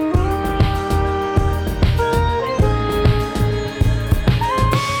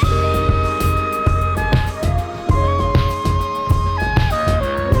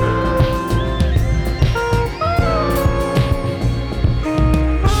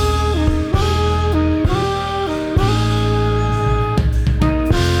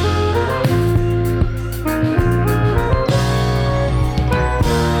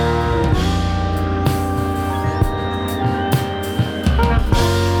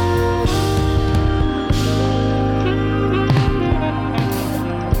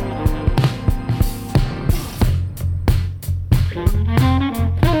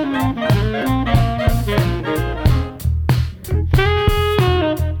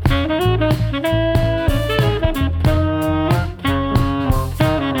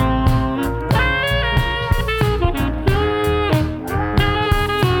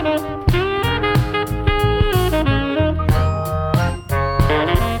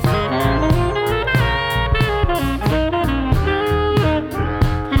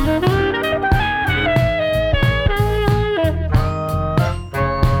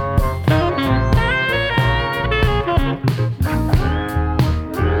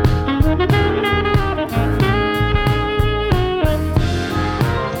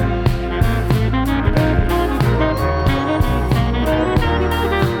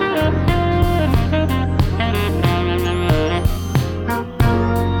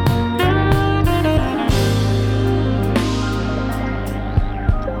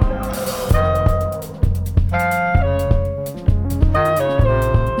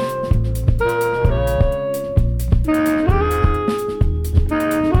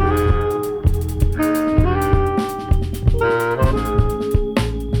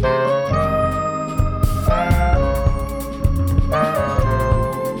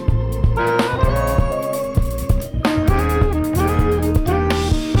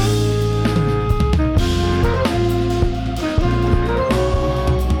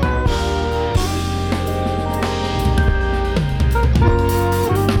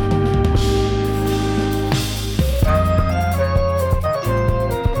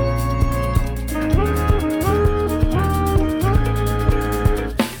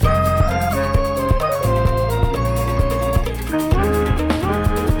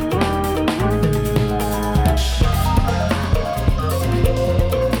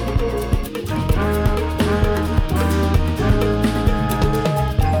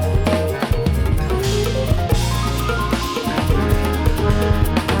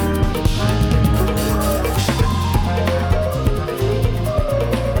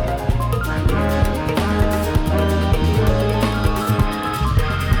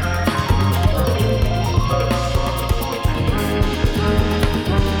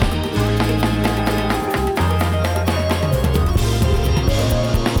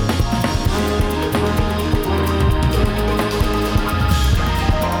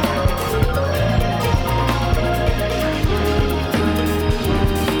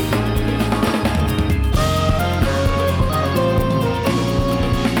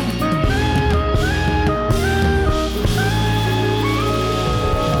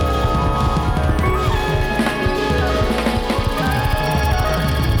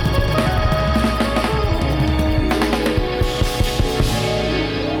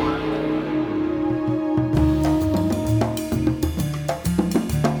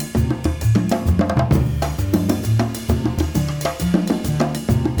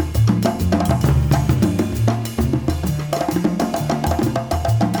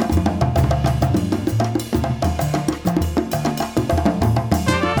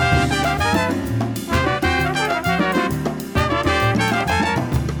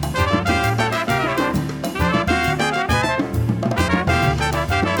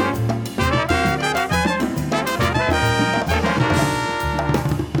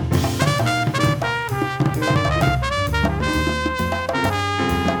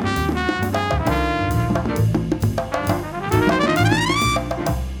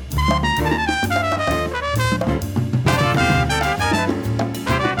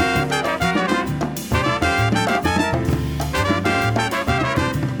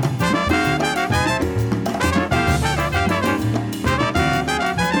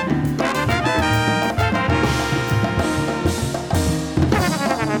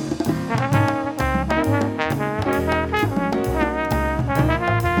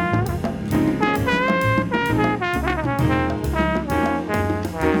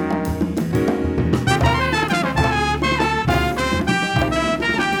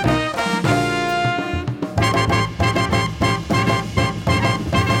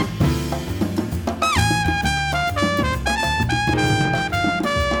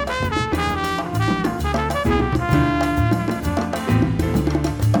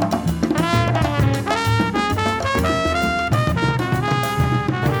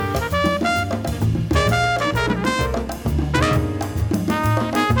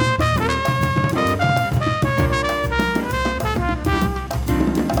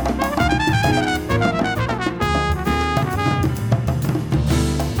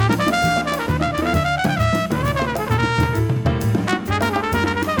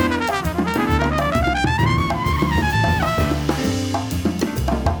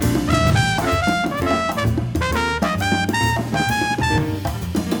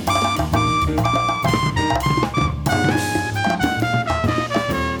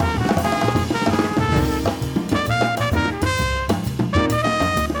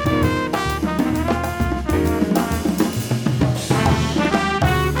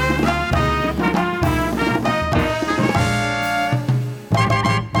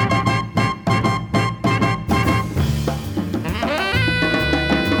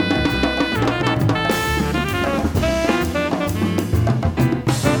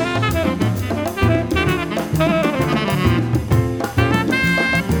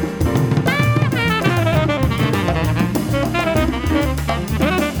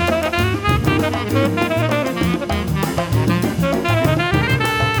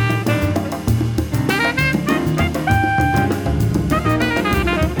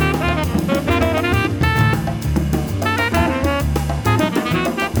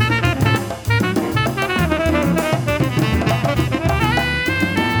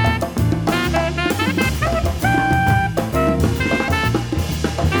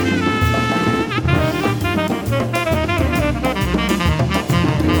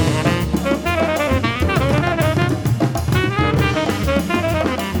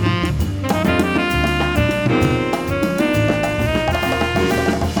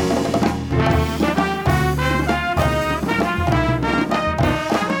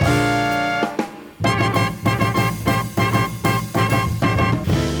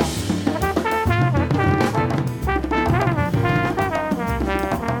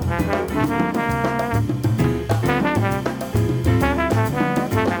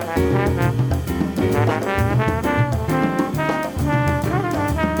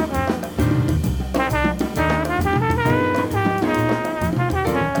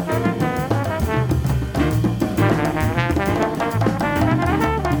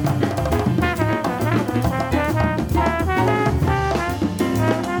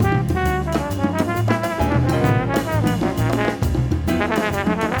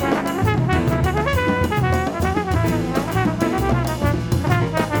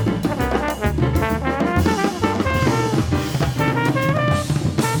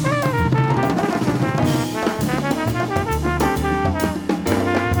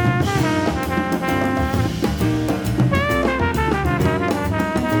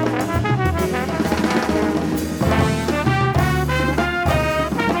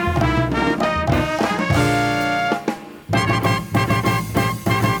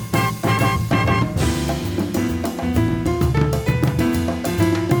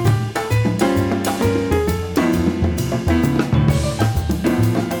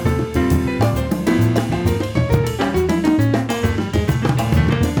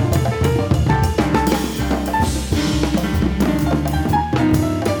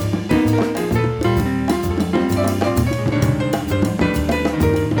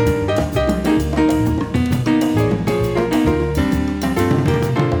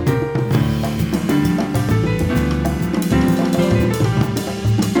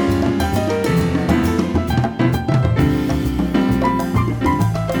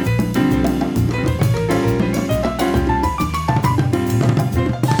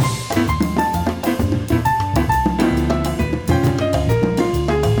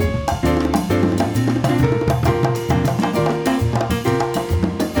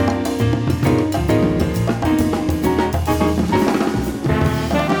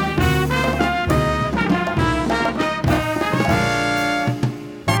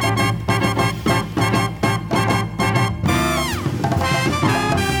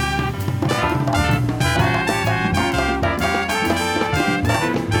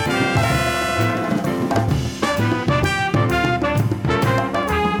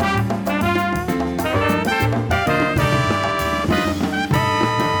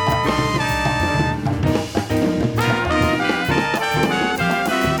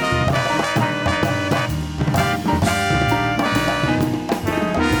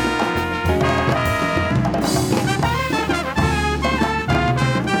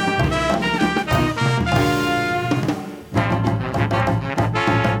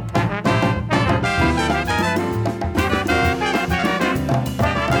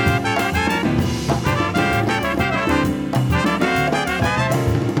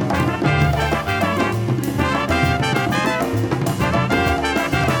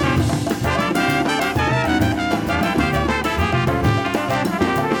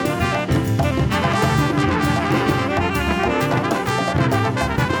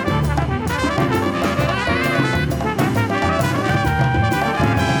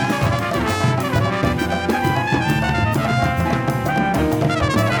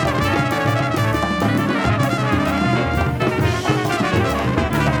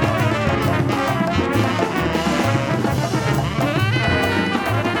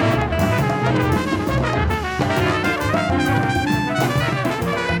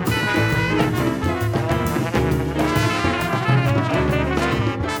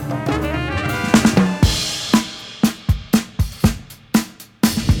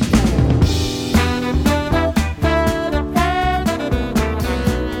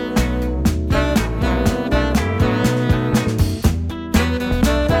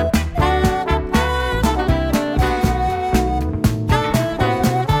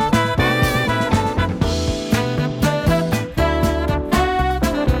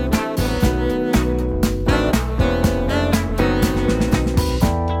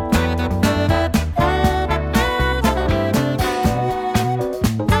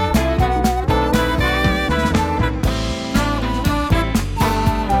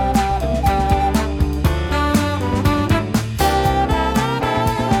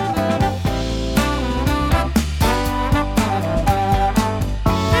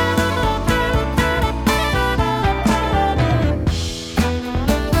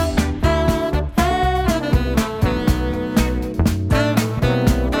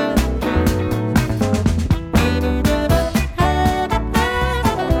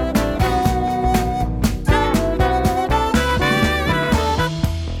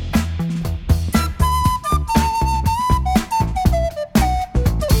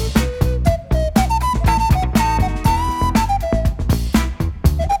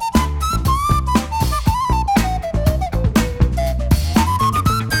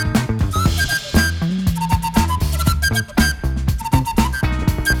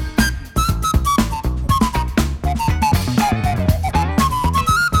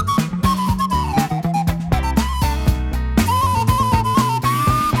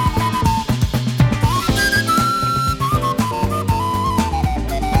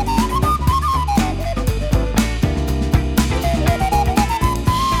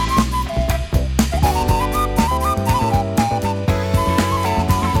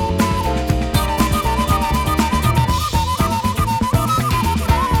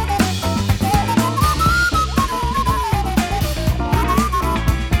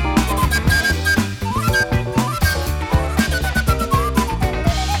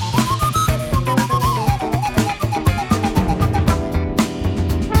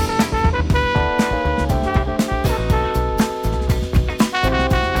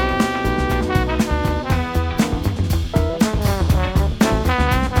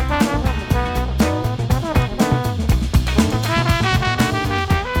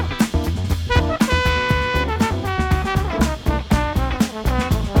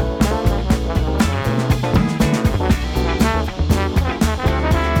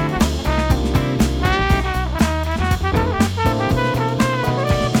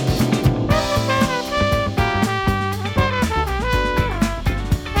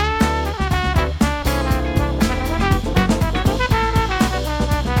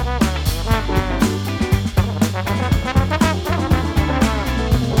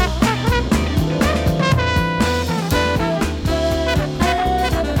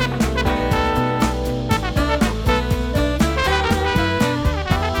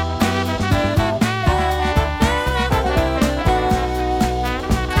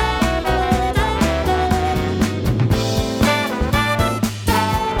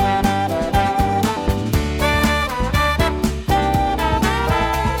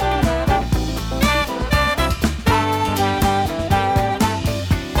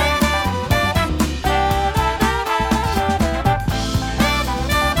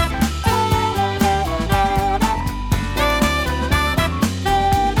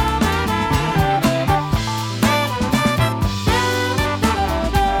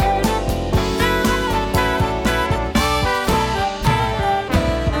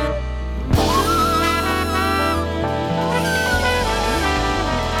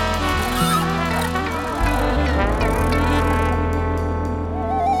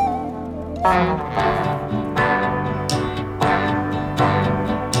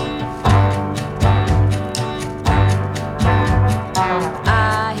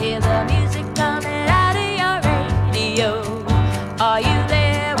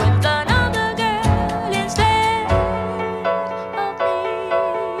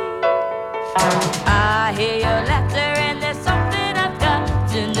 I hear your laughter and there's something I've got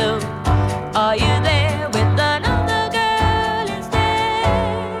to know. Are you there with another girl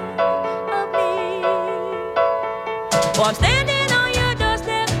instead of me? Oh, I'm standing on your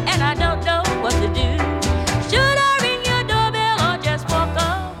doorstep and I don't know what to do. Should I ring your doorbell or just walk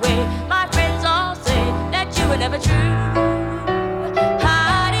away? My friends all say that you were never true.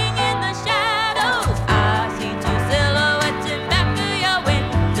 Hiding in the shadows, I see two silhouettes in back of your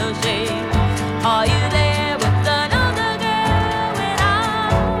window shade. Are you there with another girl when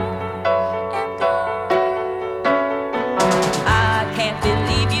I am gone? I can't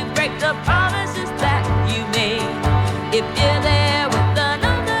believe you break the promises that you made. If you're there with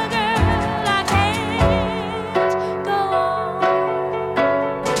another girl, I can't go on.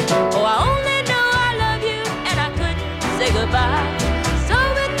 Oh, I only know I love you and I couldn't say goodbye. So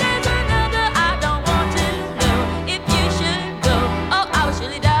if there's another, I don't want to know. If you should go, oh, I would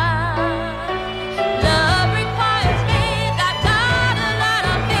surely die. Love requires faith, I've got a lot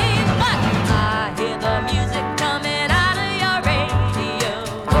of faith, but I hear the music coming out of your radio.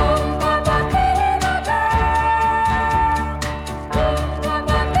 Oh, Papa, pity the girl. Oh,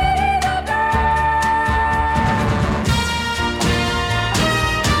 Papa, pity the girl.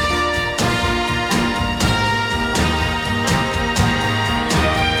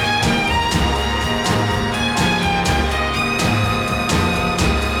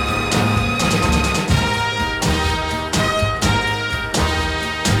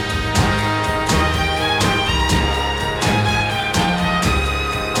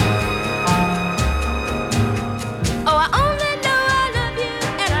 Oh, I only know I love you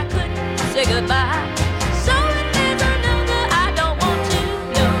and I couldn't say goodbye. So if there's another, I don't want to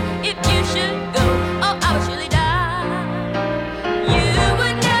know. If you should go, oh, I would surely die. You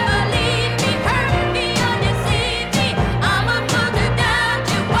would never leave me, hurt me or deceive me. I'm a fool to doubt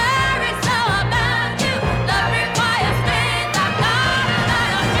you, worry so about you. Love requires faith, I've got a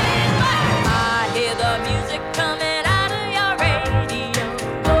lot of faith, but I hear the music coming out of your radio.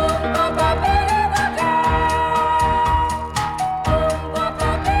 Oh, Papa, pity the girl. Oh, Papa,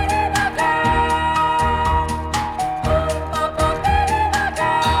 pity the girl.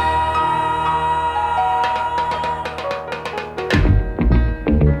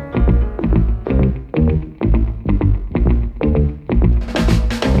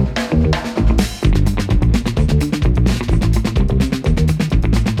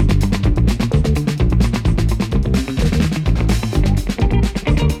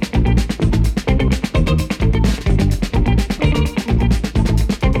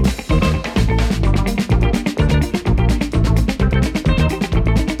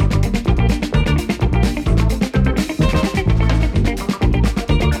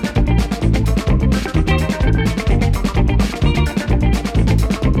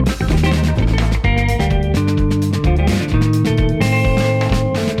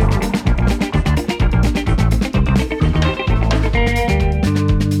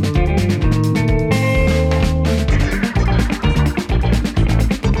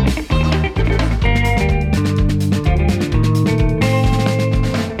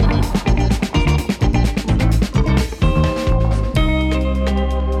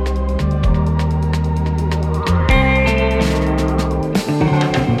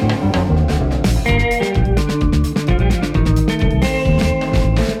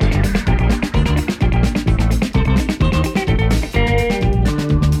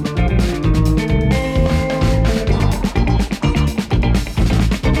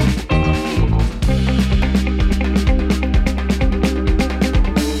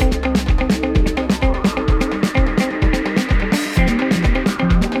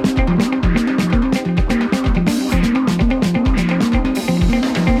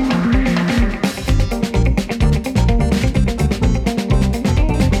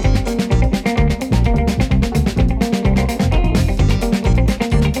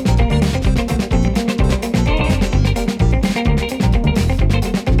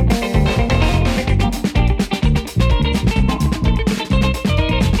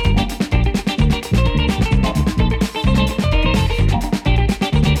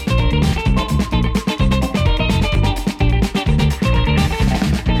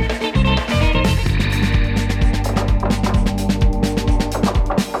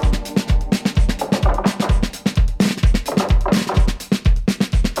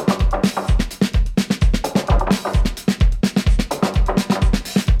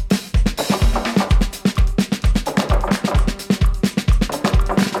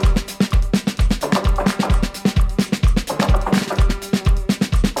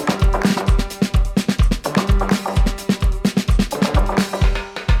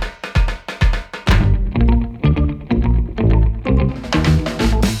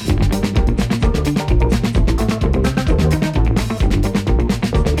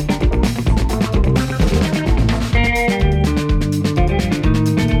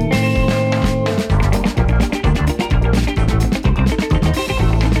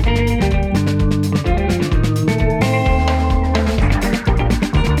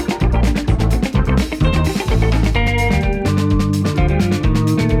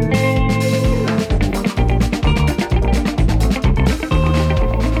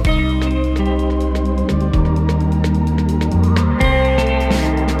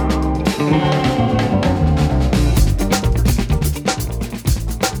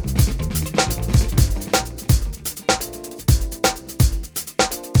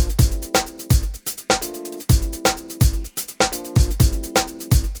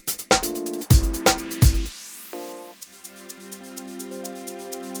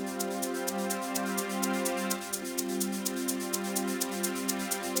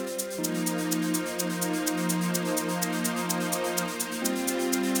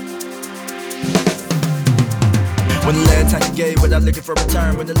 time you gave without looking for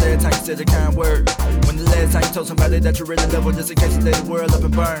return? When the last time you said a kind word? When the last time you told somebody that you really love her just in case you lay the world up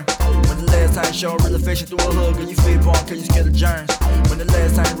and burn? When the last time you showed real affection through a hug and you feel born cause you scared of germs? When the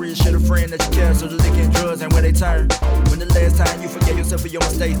last time you reassured a friend that you care so the licking drugs and where they turn? When the last time you forgave yourself for your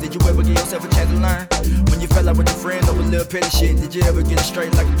mistakes, did you ever give yourself a chance to learn? When you fell out with your friend over little petty shit, did you ever get it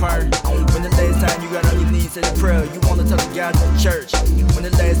straight like a perm? When the last time you got on your knees said a prayer, you wanna tell the God to the church? When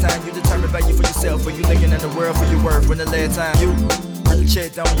the last time you determined value for yourself, or you looking at the world for your worth? When the last time you really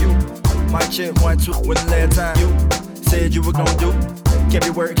checked on you? My check 1, 2. When the last time you said you were gonna do, kept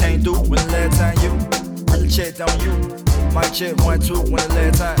your word, can't do? When the last time you really checked on you? My check 1, 2. When the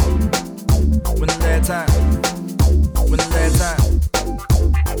last time? When the last time? When the last time?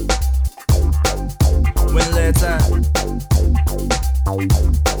 When the last time?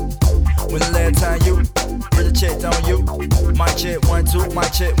 When the last time you really checked on you? My check 1, 2, my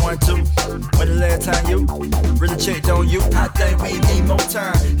check 1, 2. When the last time you really checked on you? I think we need more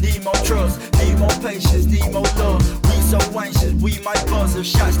time, need more trust, need more patience, need more love. We so anxious, we might buzz if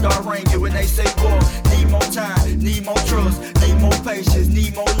shots start ringing when they say war. Need more time, need more trust, need more patience,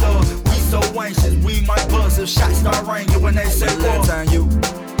 need more love. We so anxious, we might buzz if shots start ringing when they say war. When the last time you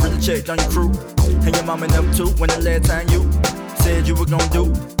really checked on your crew and your mom and them too? When the last time you said you were gonna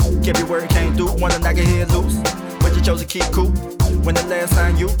do, kept your word, can't do, wanna knock your head loose, but you chose to keep cool? When the last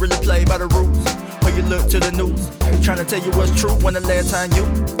time you really played by the rules, when you look to the news, trying to tell you what's true? When the last time you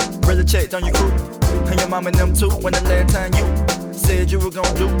really checked on your crew and your mom and them too? When the last time you said you were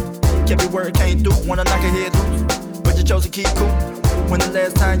gonna do, kept your word, can't do, wanna knock your head loose, but you chose to keep cool? When the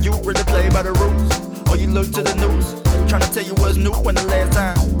last time you really played by the rules, or you look to the news, trying to tell you what's new? When the last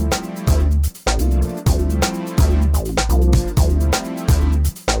time?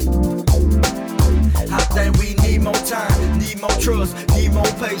 Then we need more time, need more trust, need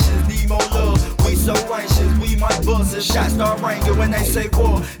more patience, need more love. We so anxious, we might buzz if shots start ringing when they say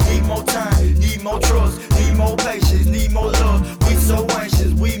war. Need more time, need more trust, need more patience, need more love. We so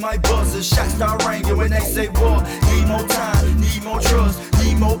anxious, we might buzz if shots start ringing when they say war. Need more time, need more trust,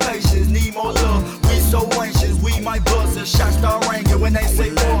 need more patience, need more love. We so anxious, we might buzz if shots start ringing when they say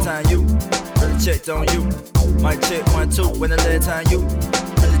war. When the last time you really checked on you? My check 1, 2. When the last time you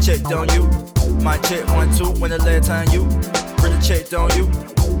really checked on you? My check 1, 2. When the last time you really checked on you?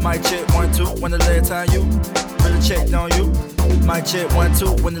 My check 1, 2. When the last time you really checked on you? My check 1,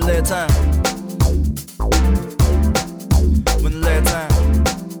 2. When the last time? When the last time?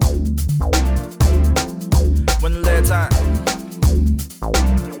 When the last time?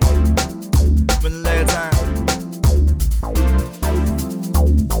 When the last time?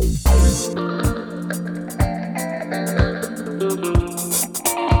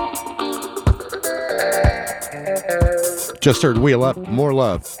 Just heard Wheel Up, More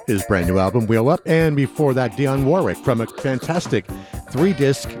Love, his brand new album, Wheel Up. And before that, Dionne Warwick from a fantastic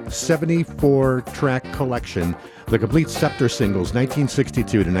 3-disc, 74-track collection, the complete Scepter singles,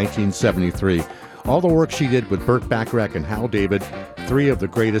 1962 to 1973. All the work she did with Burt Bacharach and Hal David, 3 of the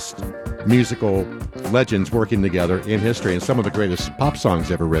greatest musical legends working together in history, and some of the greatest pop songs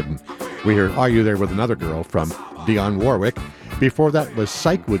ever written. We heard Are You There With Another Girl from Dionne Warwick. Before that was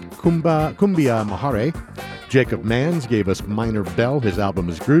Psych with Kumbia Mahare. Jacob Manns gave us Minor Bell. His album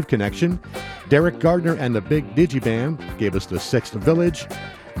is Groove Connection. Derek Gardner and the Big Digi Band gave us The Sixth Village.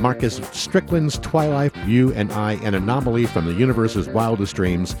 Marcus Strickland's Twi-Life, You and I, an Anomaly from the Universe's Wildest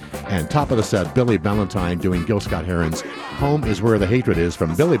Dreams. And top of the set, Billy Valentine doing Gil Scott-Heron's Home is Where the Hatred Is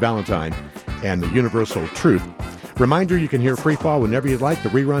from Billy Valentine and the Universal Truth. Reminder, you can hear FreeFall whenever you'd like. The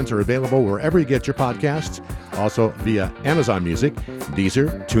reruns are available wherever you get your podcasts. Also via Amazon Music,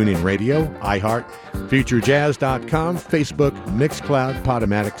 Deezer, TuneIn Radio, iHeart, FutureJazz.com, Facebook, Mixcloud,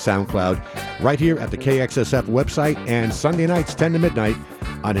 Podomatic, SoundCloud, right here at the KXSF website, and Sunday nights 10 to midnight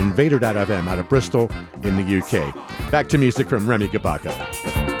on Invader.fm out of Bristol in the UK. Back to music from Remy Gabaka.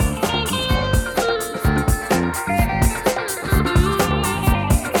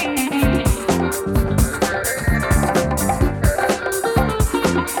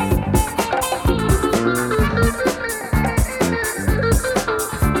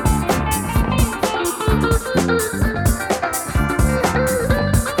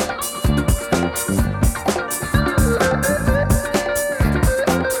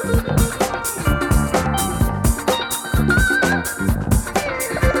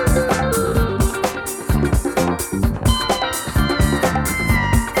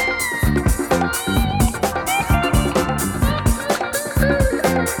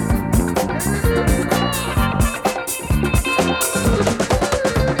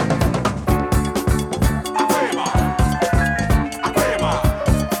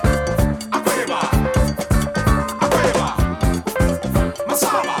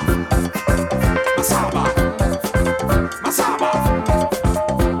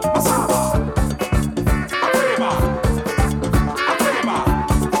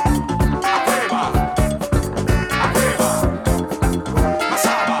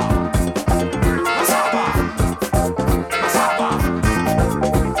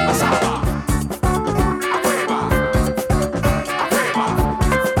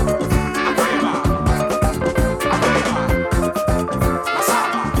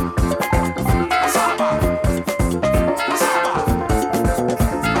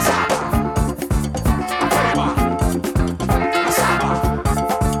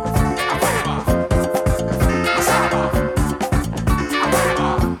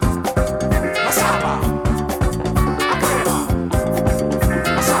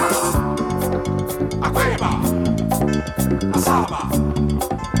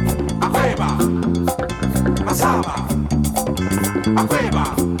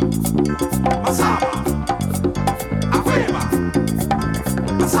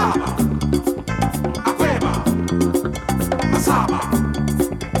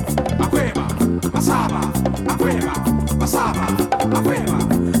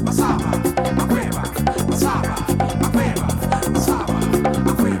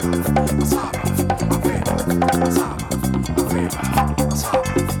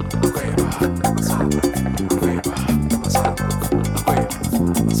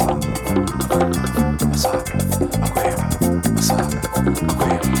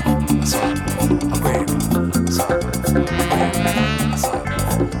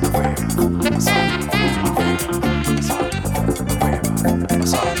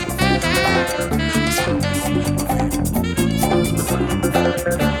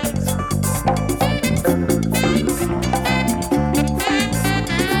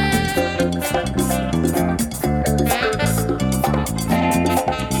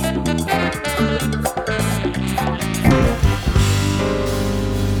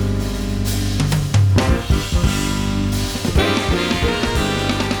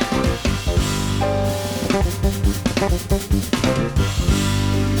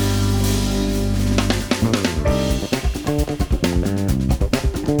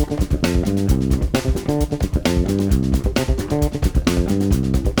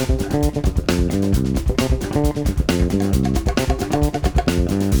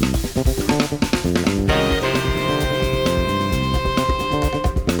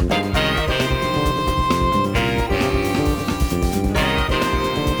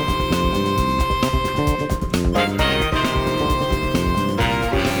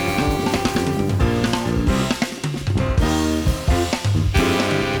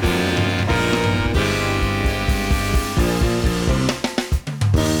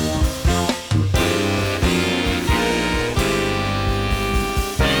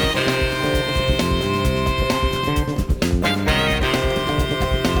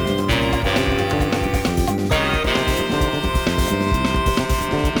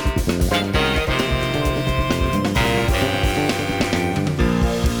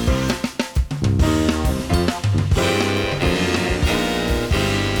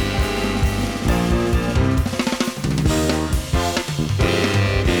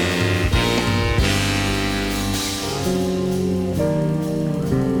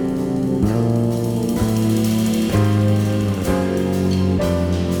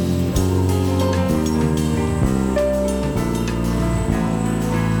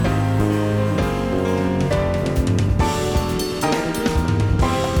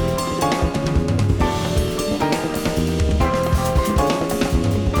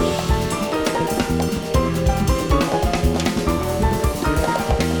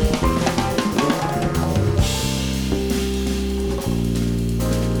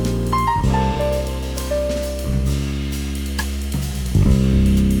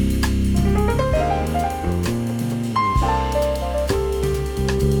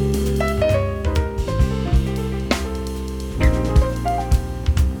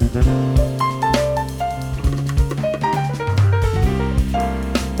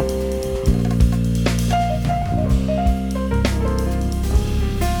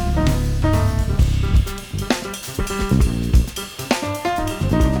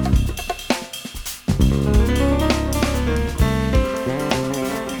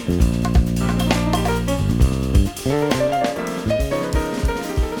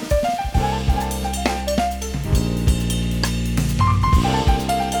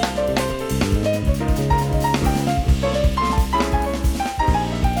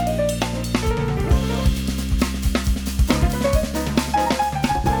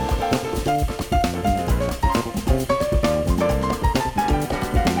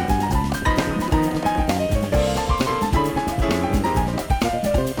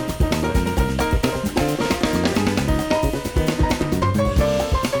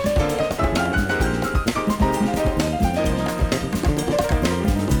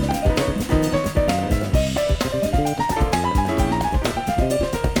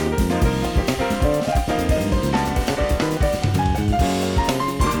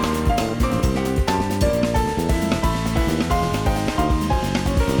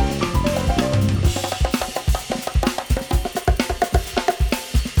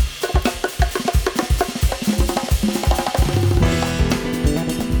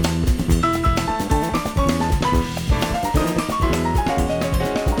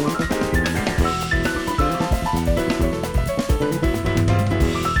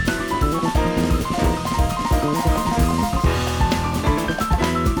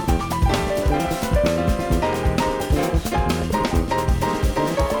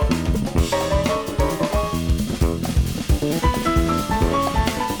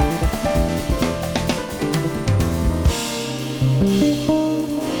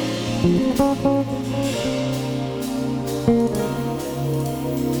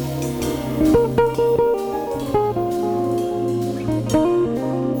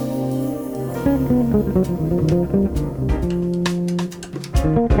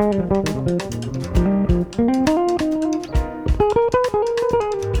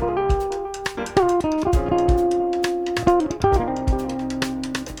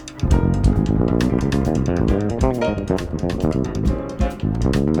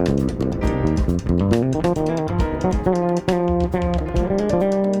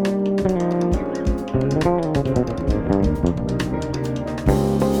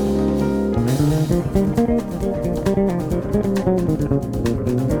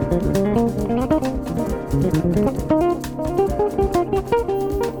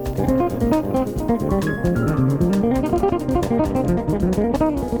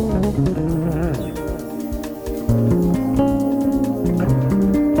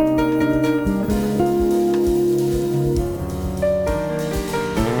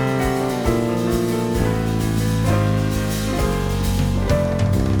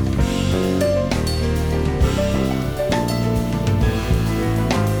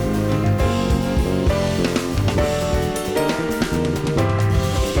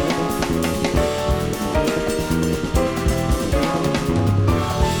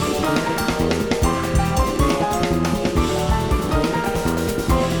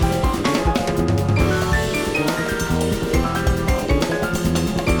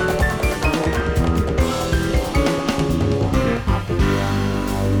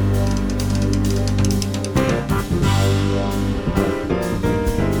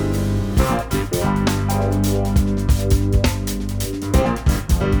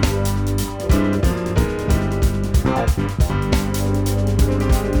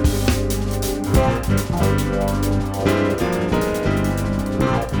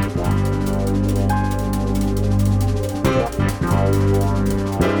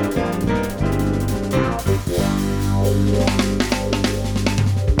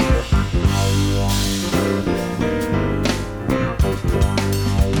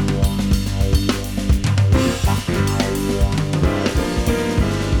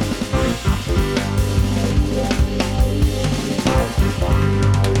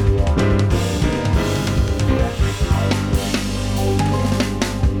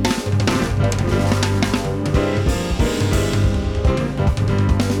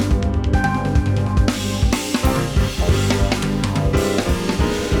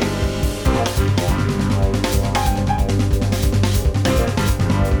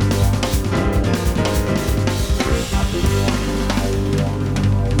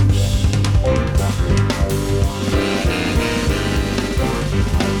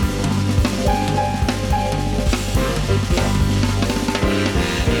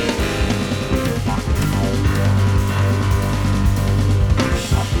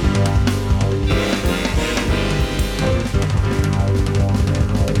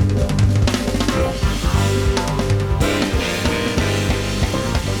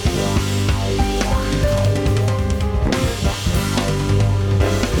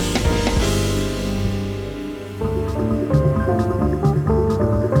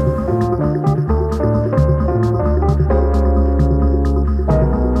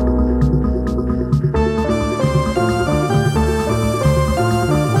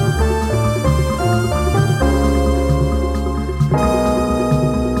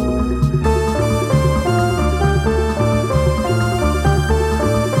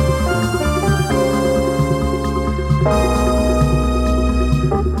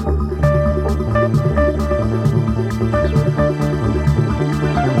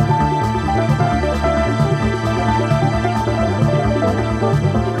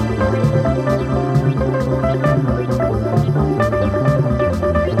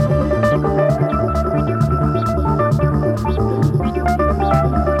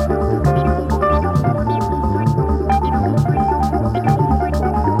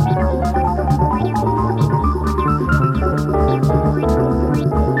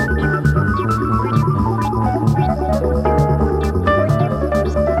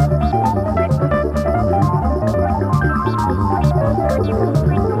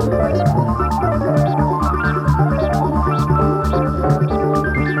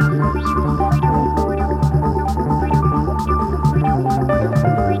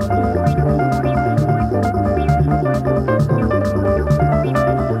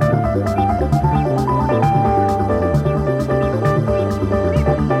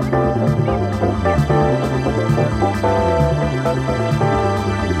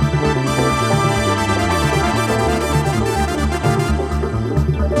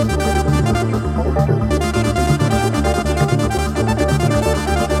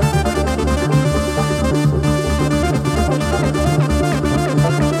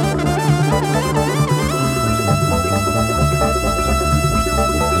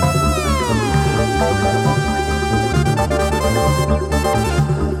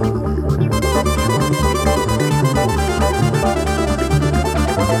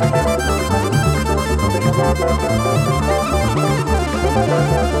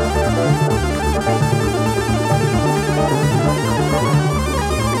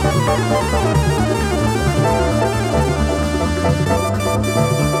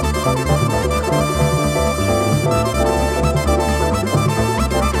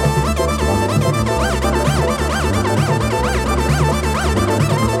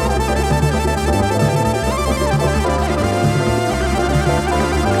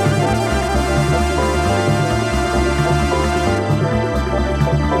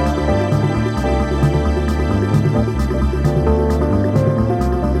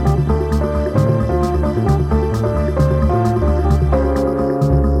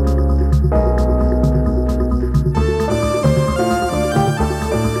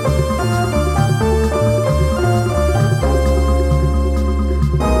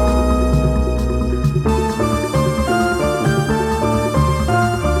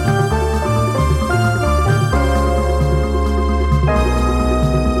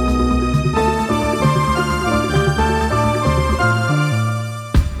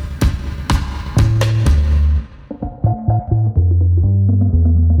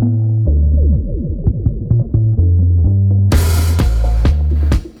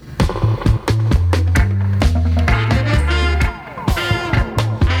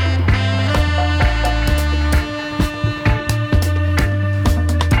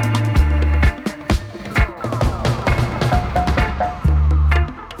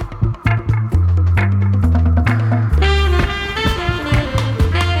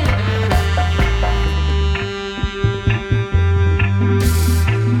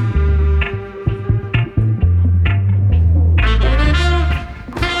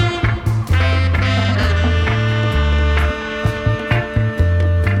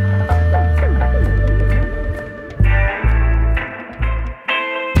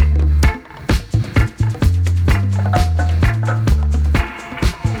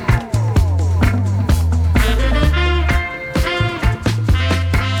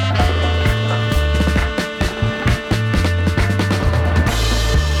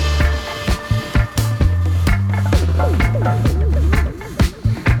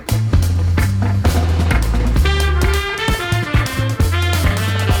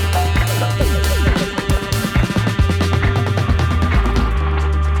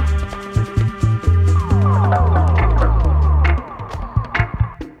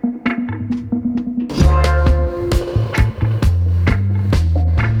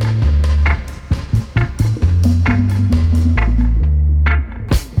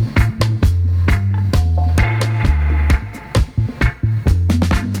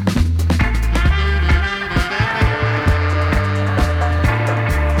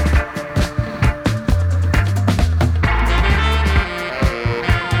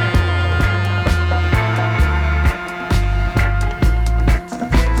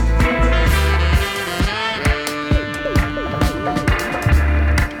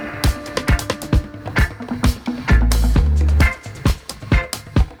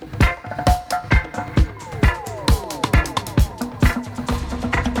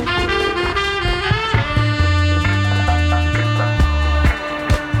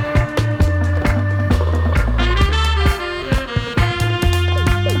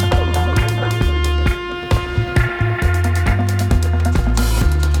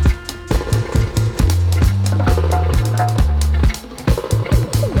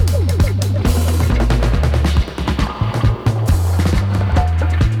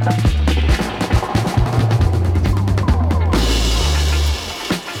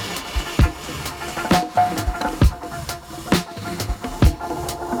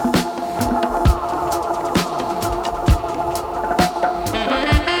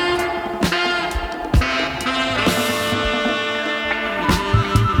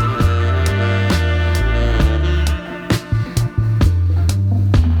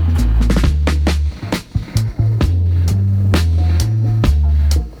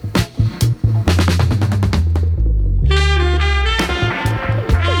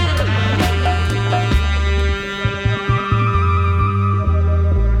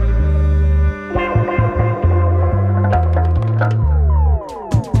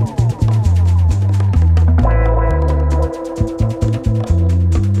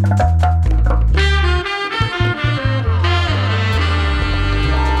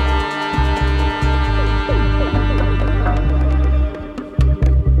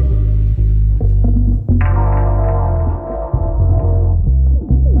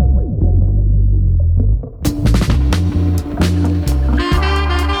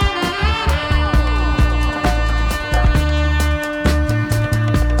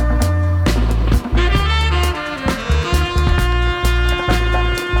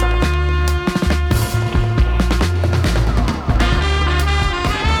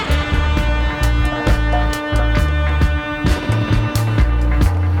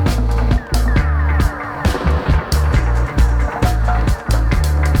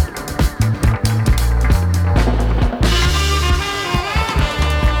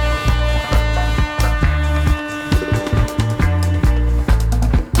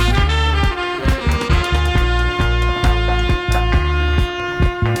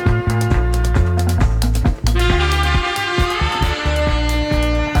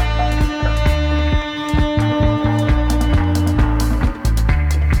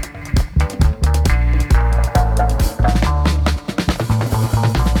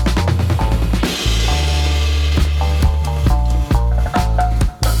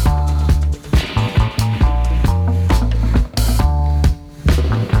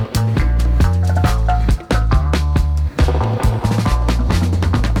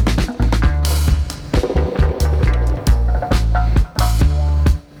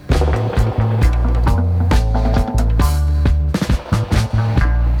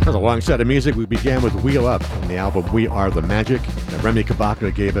 long set of music. We began with Wheel Up from the album We Are the Magic. And Remy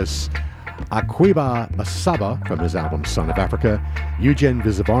Kabaka gave us Akwiba Asaba from his album Son of Africa. Eugen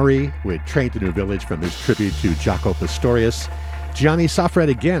Vizavari with Train to New Village from his tribute to Jaco Pastorius. Gianni Safred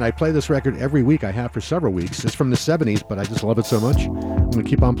again. I play this record every week. I have for several weeks. It's from the 70s, but I just love it so much. I'm going to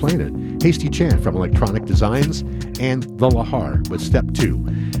keep on playing it. Hasty Chant from Electronic Designs. And The Lahar with Step 2.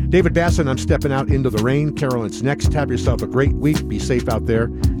 David Basson, I'm stepping out into the rain. Carolyn's next. Have yourself a great week. Be safe out there.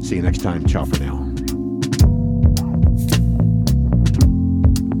 See you next time. Ciao for now.